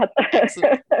of that.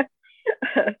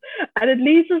 And it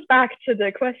leads us back to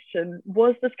the question,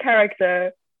 was this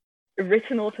character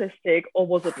written autistic or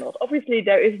was it not? Obviously,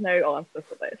 there is no answer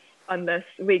for this unless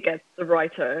we get the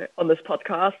writer on this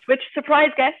podcast, which,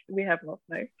 surprise guest, we have not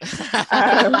known.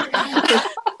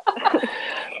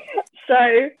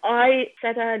 So I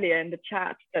said earlier in the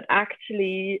chat that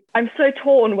actually I'm so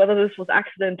torn whether this was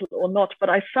accidental or not, but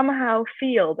I somehow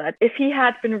feel that if he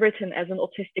had been written as an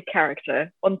autistic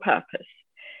character on purpose,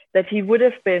 that he would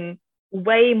have been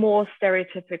way more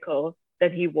stereotypical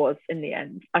than he was in the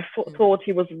end. I thought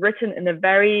he was written in a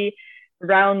very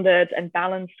rounded and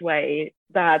balanced way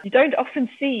that you don't often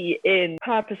see in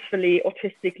purposefully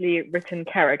autistically written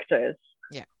characters.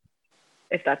 Yeah,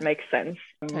 if that makes sense.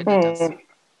 Totally does.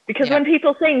 Because when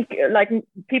people think, like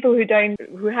people who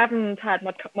haven't had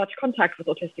much contact with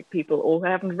autistic people or who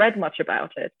haven't read much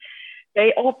about it,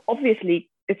 they obviously,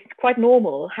 it's quite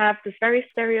normal, have this very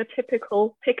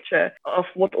stereotypical picture of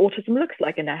what autism looks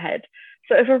like in their head.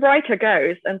 So if a writer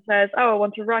goes and says, I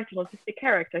want to write an autistic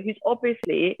character, he's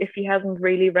obviously, if he hasn't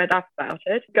really read up about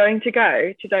it, going to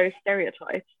go to those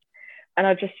stereotypes. And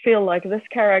I just feel like this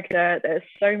character, there's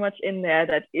so much in there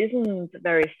that isn't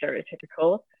very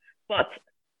stereotypical, but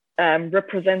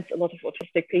represents a lot of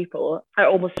autistic people. I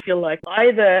almost feel like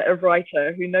either a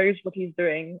writer who knows what he's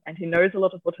doing and who knows a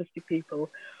lot of autistic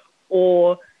people,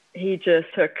 or he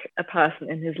just took a person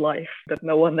in his life that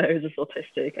no one knows is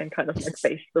autistic and kind of like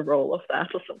based the role of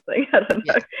that or something. I don't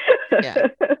know. Yeah.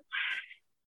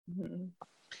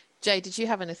 Jay, did you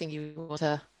have anything you want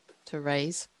to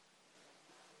raise?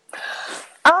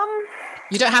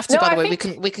 You don't have to, by the way.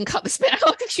 We can cut this bit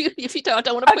out if you don't. I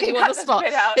don't want to put you on the spot.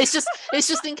 It's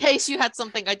just in case you had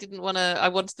something I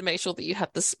wanted to make sure that you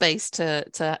had the space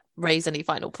to raise any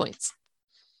final points.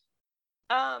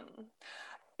 I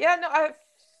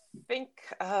think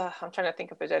I'm trying to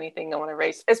think if there's anything I want to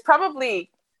raise. It's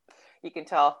probably, you can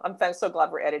tell, I'm so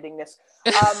glad we're editing this.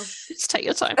 Just take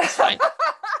your time, it's fine.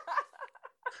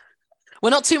 Well,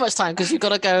 not too much time because you've got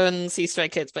to go and see Stray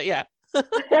Kids, but yeah.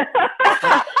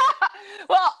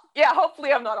 Well, yeah,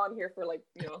 hopefully I'm not on here for like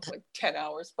 10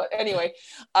 hours, but anyway,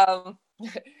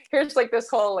 here's like this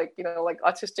whole like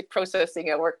autistic processing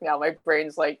at work now. My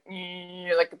brain's like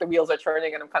the wheels are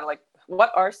turning and I'm kind of like,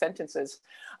 what are sentences?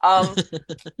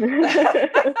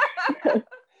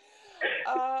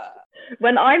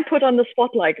 When I'm put on the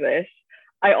spot like this,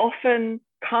 I often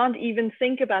can't even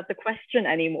think about the question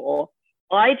anymore.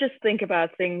 I just think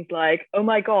about things like, oh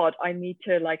my God, I need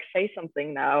to like say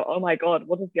something now. Oh my God,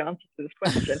 what is the answer to this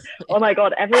question? Oh my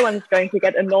God, everyone's going to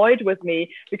get annoyed with me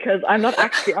because I'm not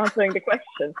actually answering the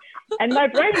question. And my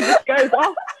brain just goes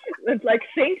off and like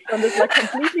thinks on this like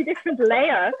completely different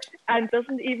layer and there's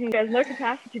no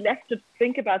capacity left to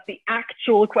think about the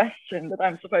actual question that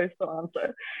I'm supposed to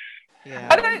answer.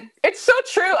 Yeah. And it's so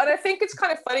true. And I think it's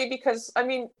kind of funny because, I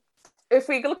mean, if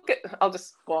we look at, I'll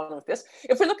just go on with this.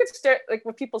 If we look at like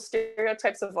what people's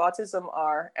stereotypes of autism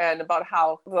are, and about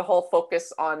how the whole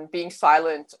focus on being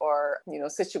silent or,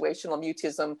 situational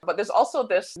mutism, but there's also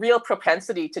this real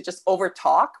propensity to just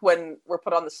overtalk when we're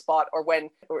put on the spot, or when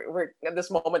we're in this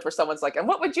moment where someone's like, and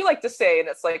what would you like to say? And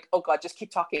it's like, oh God, just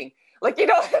keep talking. Like, if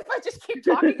I just keep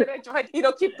talking and I try,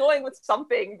 keep going with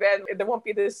something, then there won't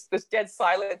be this dead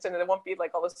silence, and there won't be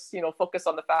like all this, focus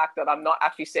on the fact that I'm not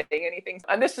actually saying anything.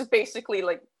 And this is basically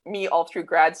like me all through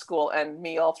grad school and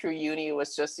me all through uni. It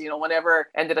was just, whenever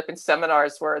ended up in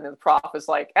seminars where the prof was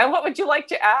like, and what would you like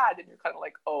to add? And you're kind of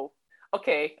like, oh,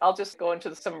 okay, I'll just go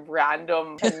into some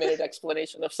random 10-minute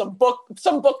explanation of some book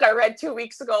I read 2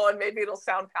 weeks ago, and maybe it'll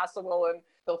sound passable, and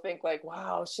they'll think like,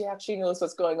 wow, she actually knows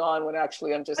what's going on, when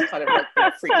actually I'm just kind of like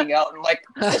freaking out and like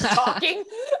just talking,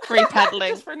 free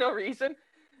pedaling for no reason.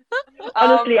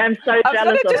 Honestly, I'm so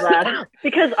jealous of that,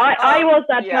 because I was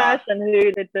that person who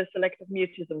did the selective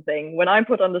mutism thing. When I'm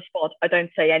put on the spot, I don't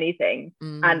say anything.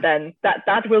 And then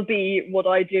that will be what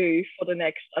I do for the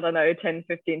next, I don't know, 10,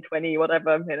 15, 20,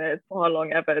 whatever minutes, or how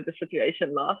long ever the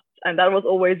situation lasts. And that was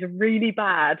always really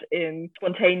bad in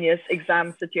spontaneous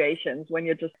exam situations, when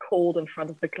you're just called in front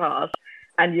of the class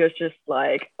and you're just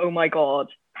like, oh my God,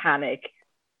 panic.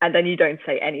 And then you don't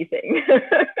say anything.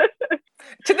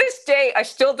 To this day, I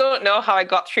still don't know how I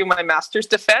got through my master's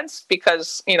defense,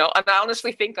 because, and I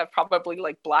honestly think I've probably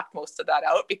like blacked most of that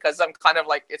out, because I'm kind of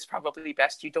like, it's probably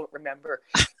best you don't remember.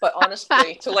 But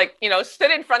honestly, to like,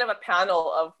 sit in front of a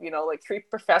panel of, like 3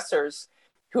 professors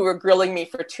who were grilling me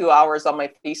for 2 hours on my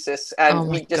thesis, and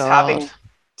me just having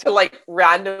to like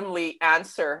randomly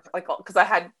answer, like, because I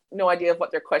had no idea of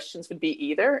what their questions would be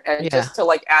either. And just to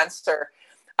like answer.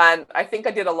 And I think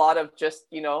I did a lot of just,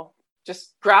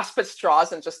 just grasp at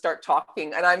straws and just start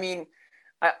talking. And I mean,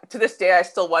 to this day, I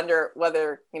still wonder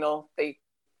whether, they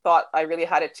thought I really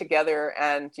had it together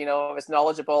and, I was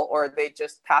knowledgeable, or they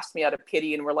just passed me out of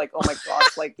pity and were like, oh my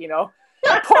gosh, like,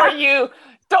 poor you,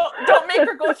 don't make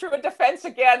her go through a defense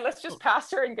again. Let's just pass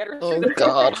her and get her through the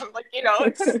program. Like,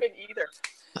 it could have been either.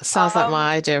 That sounds like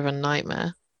my idea of a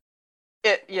nightmare.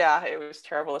 It was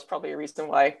terrible. It's probably a reason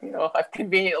why, I've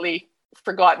conveniently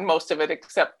forgotten most of it,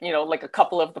 except like a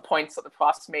couple of the points that the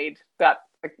profs made that,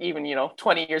 like, even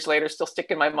 20 years later still stick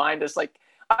in my mind as like,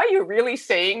 are you really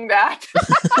saying that?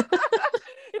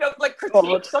 Like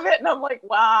critiques of it, and I'm like,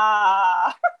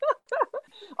 wow.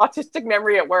 Autistic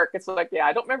memory at work. It's like,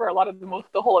 I don't remember a lot of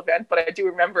the whole event, but I do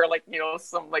remember like,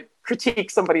 some like critique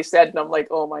somebody said, and I'm like,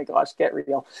 oh my gosh, get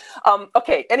real.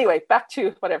 Okay, anyway, back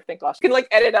to whatever. Thank gosh, you can like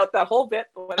edit out that whole bit,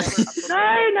 whatever. It's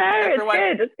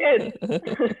good.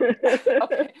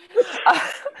 Okay.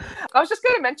 I was just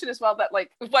going to mention as well that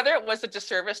like, whether it was a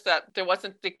disservice that there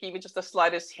wasn't like, even just the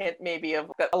slightest hint maybe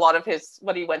of that a lot of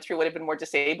what he went through would have been more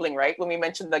disabling, right? When we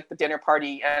mentioned like the dinner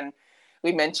party, and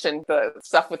we mentioned the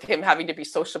stuff with him having to be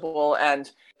sociable,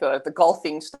 and the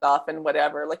golfing stuff and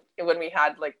whatever, like when we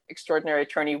had like Extraordinary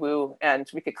Attorney Wu, and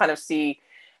we could kind of see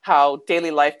how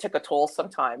daily life took a toll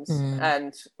sometimes.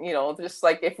 And, just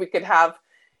like if we could have,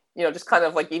 just kind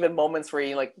of like even moments where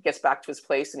he like gets back to his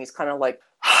place and he's kind of like,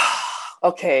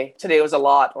 okay, today was a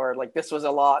lot, or like this was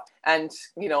a lot. And,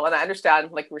 and I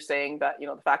understand, like we're saying that,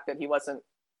 the fact that he wasn't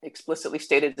explicitly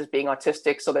stated as being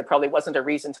autistic, so there probably wasn't a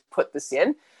reason to put this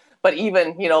in. But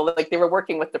even, like they were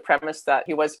working with the premise that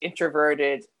he was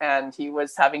introverted and he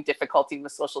was having difficulty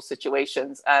with social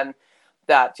situations, and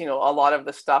that, a lot of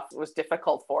the stuff was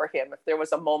difficult for him. If there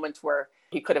was a moment where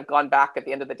he could have gone back at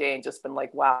the end of the day and just been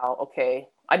like, wow, okay,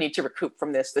 I need to recoup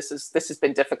from this. This has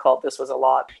been difficult. This was a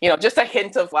lot, just a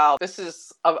hint of, wow, this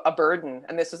is a burden,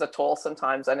 and this is a toll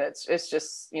sometimes. And it's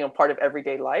just, part of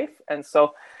everyday life. And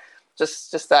so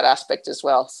just that aspect as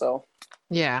well. So,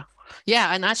 yeah.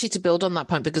 Yeah, and actually to build on that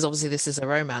point, because obviously this is a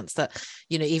romance that,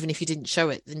 even if you didn't show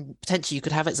it, then potentially you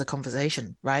could have it as a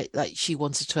conversation, right? Like she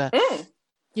wanted to,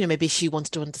 maybe she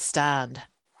wanted to understand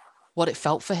what it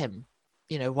felt for him,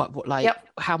 what like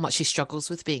how much he struggles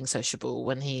with being sociable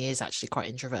when he is actually quite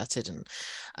introverted,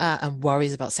 and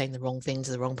worries about saying the wrong thing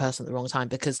to the wrong person at the wrong time,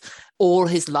 because all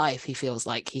his life he feels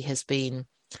like he has been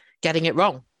getting it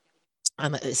wrong,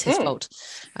 and that it's his fault.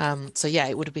 So yeah,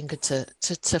 it would have been good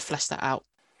to flesh that out.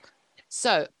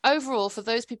 So overall, for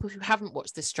those people who haven't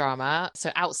watched this drama,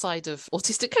 so outside of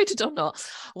Autistic Coded or Not,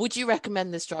 would you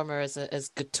recommend this drama as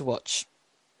good to watch?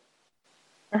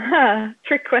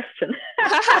 Trick question.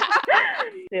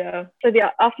 Yeah. So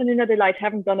the Afternoon of Delight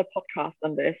haven't done a podcast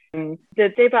on this. The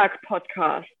Debug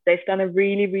podcast, they've done a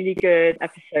really, really good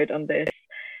episode on this,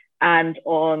 and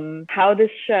on how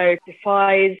this show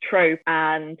defies trope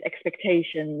and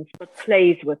expectations, but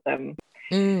plays with them.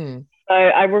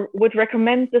 So would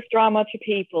recommend this drama to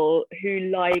people who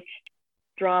like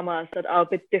dramas that are a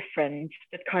bit different,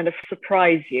 that kind of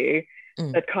surprise you,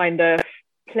 that kind of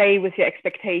play with your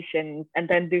expectations and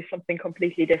then do something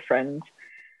completely different.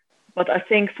 But I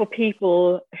think for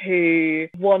people who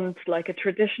want like a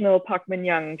traditional Park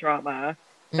Min-young drama,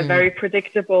 a very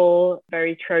predictable,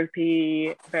 very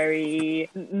tropey, very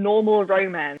normal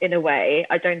romance in a way,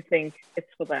 I don't think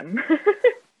it's for them.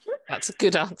 That's a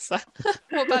good answer.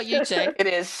 What about you, Jay? It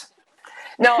is.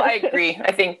 No, I agree.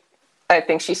 I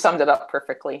think she summed it up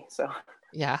perfectly. So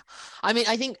yeah, I mean,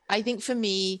 I think for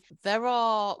me there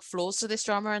are flaws to this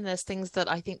drama, and there's things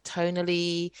that I think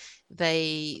tonally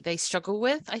they struggle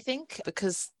with. I think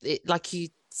because like you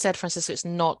said, Francisco, it's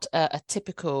not a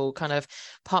typical kind of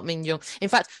Park Min-young. In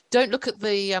fact, don't look at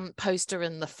the poster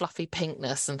and the fluffy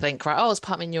pinkness and think, right, oh, it's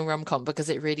Park Min-young rom-com, because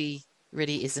it really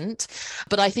isn't.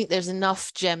 But I think there's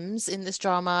enough gems in this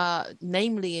drama,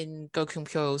 namely in Go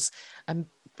Kyung-pyo's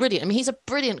brilliant. I mean, he's a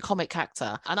brilliant comic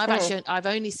actor, and I've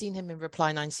only seen him in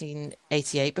Reply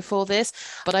 1988 before this,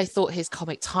 but I thought his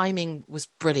comic timing was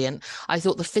brilliant. I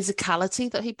thought the physicality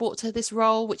that he brought to this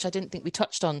role, which I didn't think we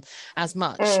touched on as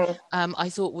much, I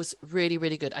thought was really,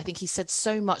 really good. I think he said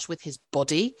so much with his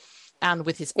body and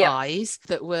with his eyes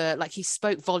that were like, he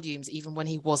spoke volumes even when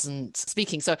he wasn't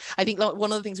speaking. So I think like,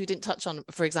 one of the things we didn't touch on,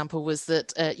 for example, was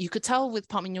that you could tell with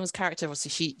Park Min-young's character, obviously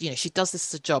she does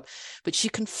this as a job, but she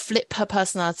can flip her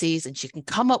personalities and she can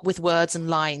come up with words and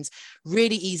lines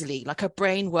really easily. Like her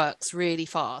brain works really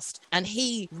fast, and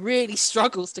he really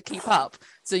struggles to keep up.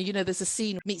 So there's a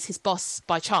scene, meets his boss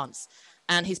by chance,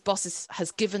 and his boss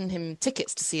has given him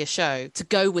tickets to see a show to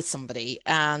go with somebody,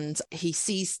 and he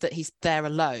sees that he's there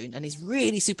alone, and he's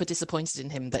really super disappointed in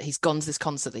him that he's gone to this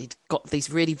concert that he'd got these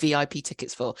really VIP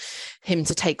tickets for him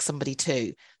to take somebody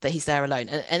to, that he's there alone.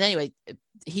 And anyway,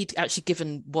 he'd actually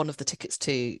given one of the tickets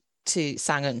to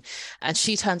Sang-eun, and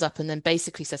she turns up and then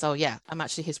basically says, oh yeah, I'm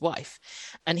actually his wife.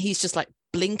 And he's just like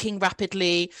blinking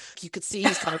rapidly. You could see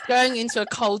he's kind of going into a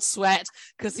cold sweat,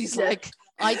 because he's like,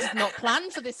 I did not plan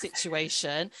for this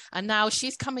situation, and now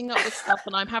she's coming up with stuff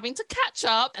and I'm having to catch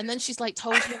up. And then she's like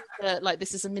told him that, like,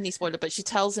 this is a mini spoiler, but she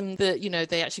tells him that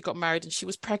they actually got married and she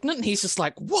was pregnant, and he's just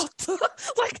like, what?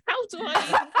 Like, how do I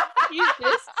even use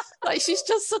this? Like, she's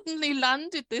just suddenly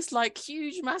landed this like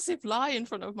huge massive lie in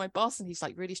front of my boss, and he's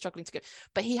like really struggling to go,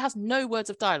 but he has no words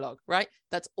of dialogue, right?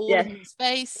 That's all in his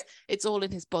face, it's all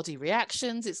in his body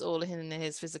reactions, it's all in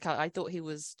his physical. I thought he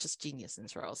was just genius in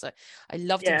this role, so I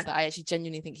loved him for that. I actually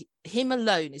genuinely think him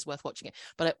alone is worth watching it.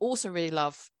 But I also really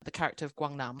love the character of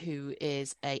Gwang Nam, who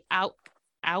is a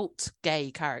out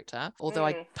gay character, although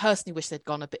I personally wish they'd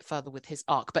gone a bit further with his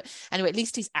arc. But anyway, at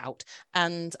least he's out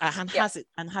and has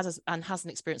an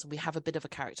experience, and we have a bit of a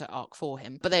character arc for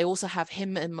him. But they also have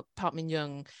him and Park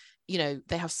Min-young,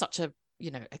 they have such a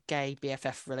a gay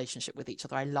BFF relationship with each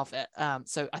other. I love it.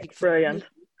 So I think brilliant.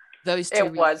 Those two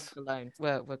reasons alone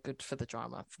were good for the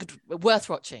drama. Worth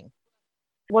watching.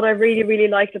 What I really, really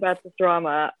liked about this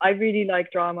drama, I really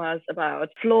like dramas about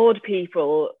flawed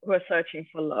people who are searching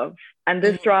for love. And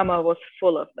this drama was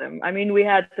full of them. I mean, we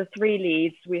had the three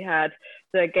leads, we had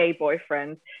the gay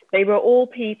boyfriend. They were all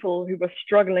people who were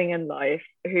struggling in life,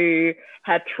 who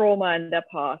had trauma in their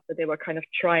past that they were kind of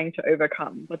trying to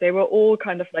overcome. But they were all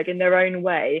kind of like in their own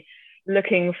way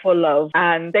looking for love,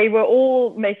 and they were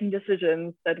all making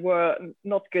decisions that were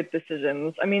not good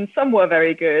decisions. I mean, some were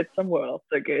very good, some were not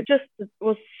so good. Just it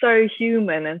was so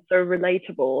human and so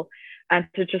relatable, and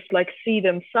to just like see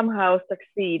them somehow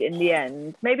succeed in the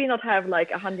end, maybe not have like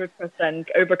 100%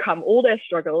 overcome all their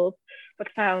struggles, but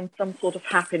found some sort of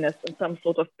happiness and some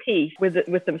sort of peace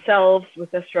with themselves,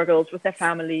 with their struggles, with their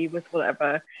family, with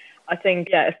whatever. I think,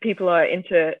 if people are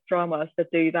into dramas that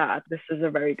do that, this is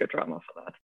a very good drama for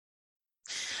that.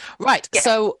 Right. Yeah.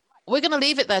 So we're going to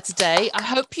leave it there today. I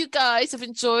hope you guys have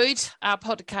enjoyed our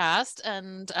podcast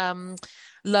and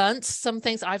learnt some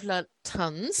things. I've learnt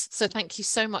tons. So thank you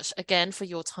so much again for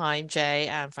your time, Jay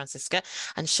and Francisca,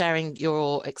 and sharing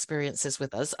your experiences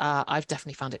with us. I've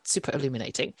definitely found it super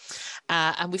illuminating.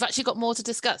 And we've actually got more to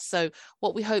discuss. So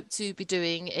what we hope to be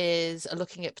doing is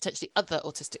looking at potentially other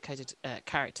autistic coded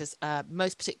characters,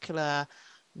 most particular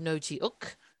Noji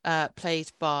Uk,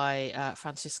 played by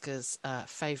Francisca's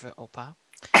favourite oppa,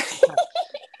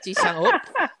 Ji Sang-up,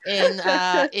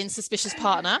 in Suspicious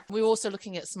Partner. We're also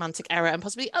looking at Semantic Error and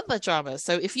possibly other dramas.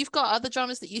 So if you've got other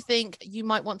dramas that you think you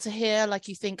might want to hear, like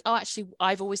you think, oh, actually,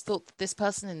 I've always thought that this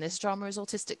person in this drama is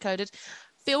autistic coded,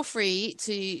 Feel free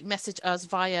to message us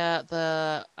via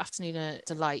the Afternooner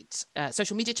Delight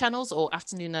social media channels or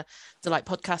Afternooner Delight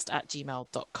podcast at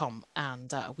gmail.com.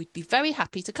 And we'd be very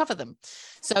happy to cover them.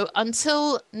 So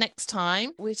until next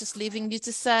time, we're just leaving you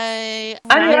to say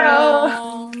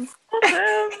Annyeong.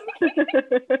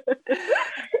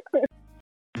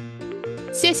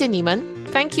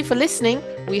 Thank you for listening.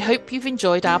 We hope you've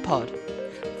enjoyed our pod.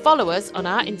 Follow us on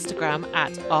our Instagram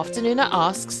at Afternooner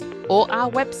Asks or our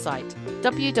website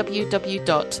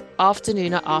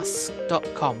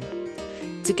www.afternoonerasks.com.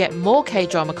 To get more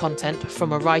K-drama content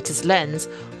from a writer's lens,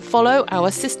 follow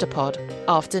our sister pod,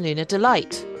 Afternooner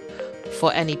Delight.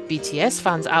 For any BTS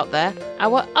fans out there,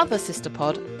 our other sister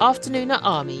pod, Afternooner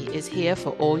Army, is here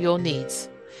for all your needs.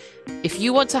 If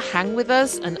you want to hang with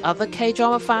us and other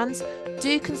K-drama fans,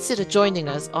 do consider joining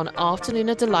us on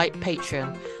Afternooner Delight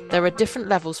Patreon. There are different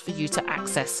levels for you to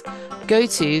access. Go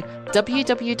to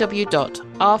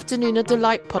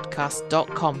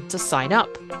www.afternoonerdelightpodcast.com to sign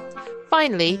up.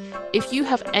 Finally, if you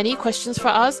have any questions for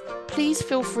us, please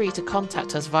feel free to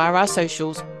contact us via our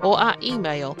socials or our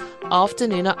email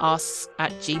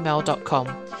afternoonerasks@gmail.com.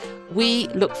 We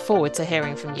look forward to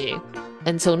hearing from you.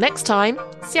 Until next time,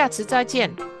 下次再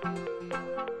见.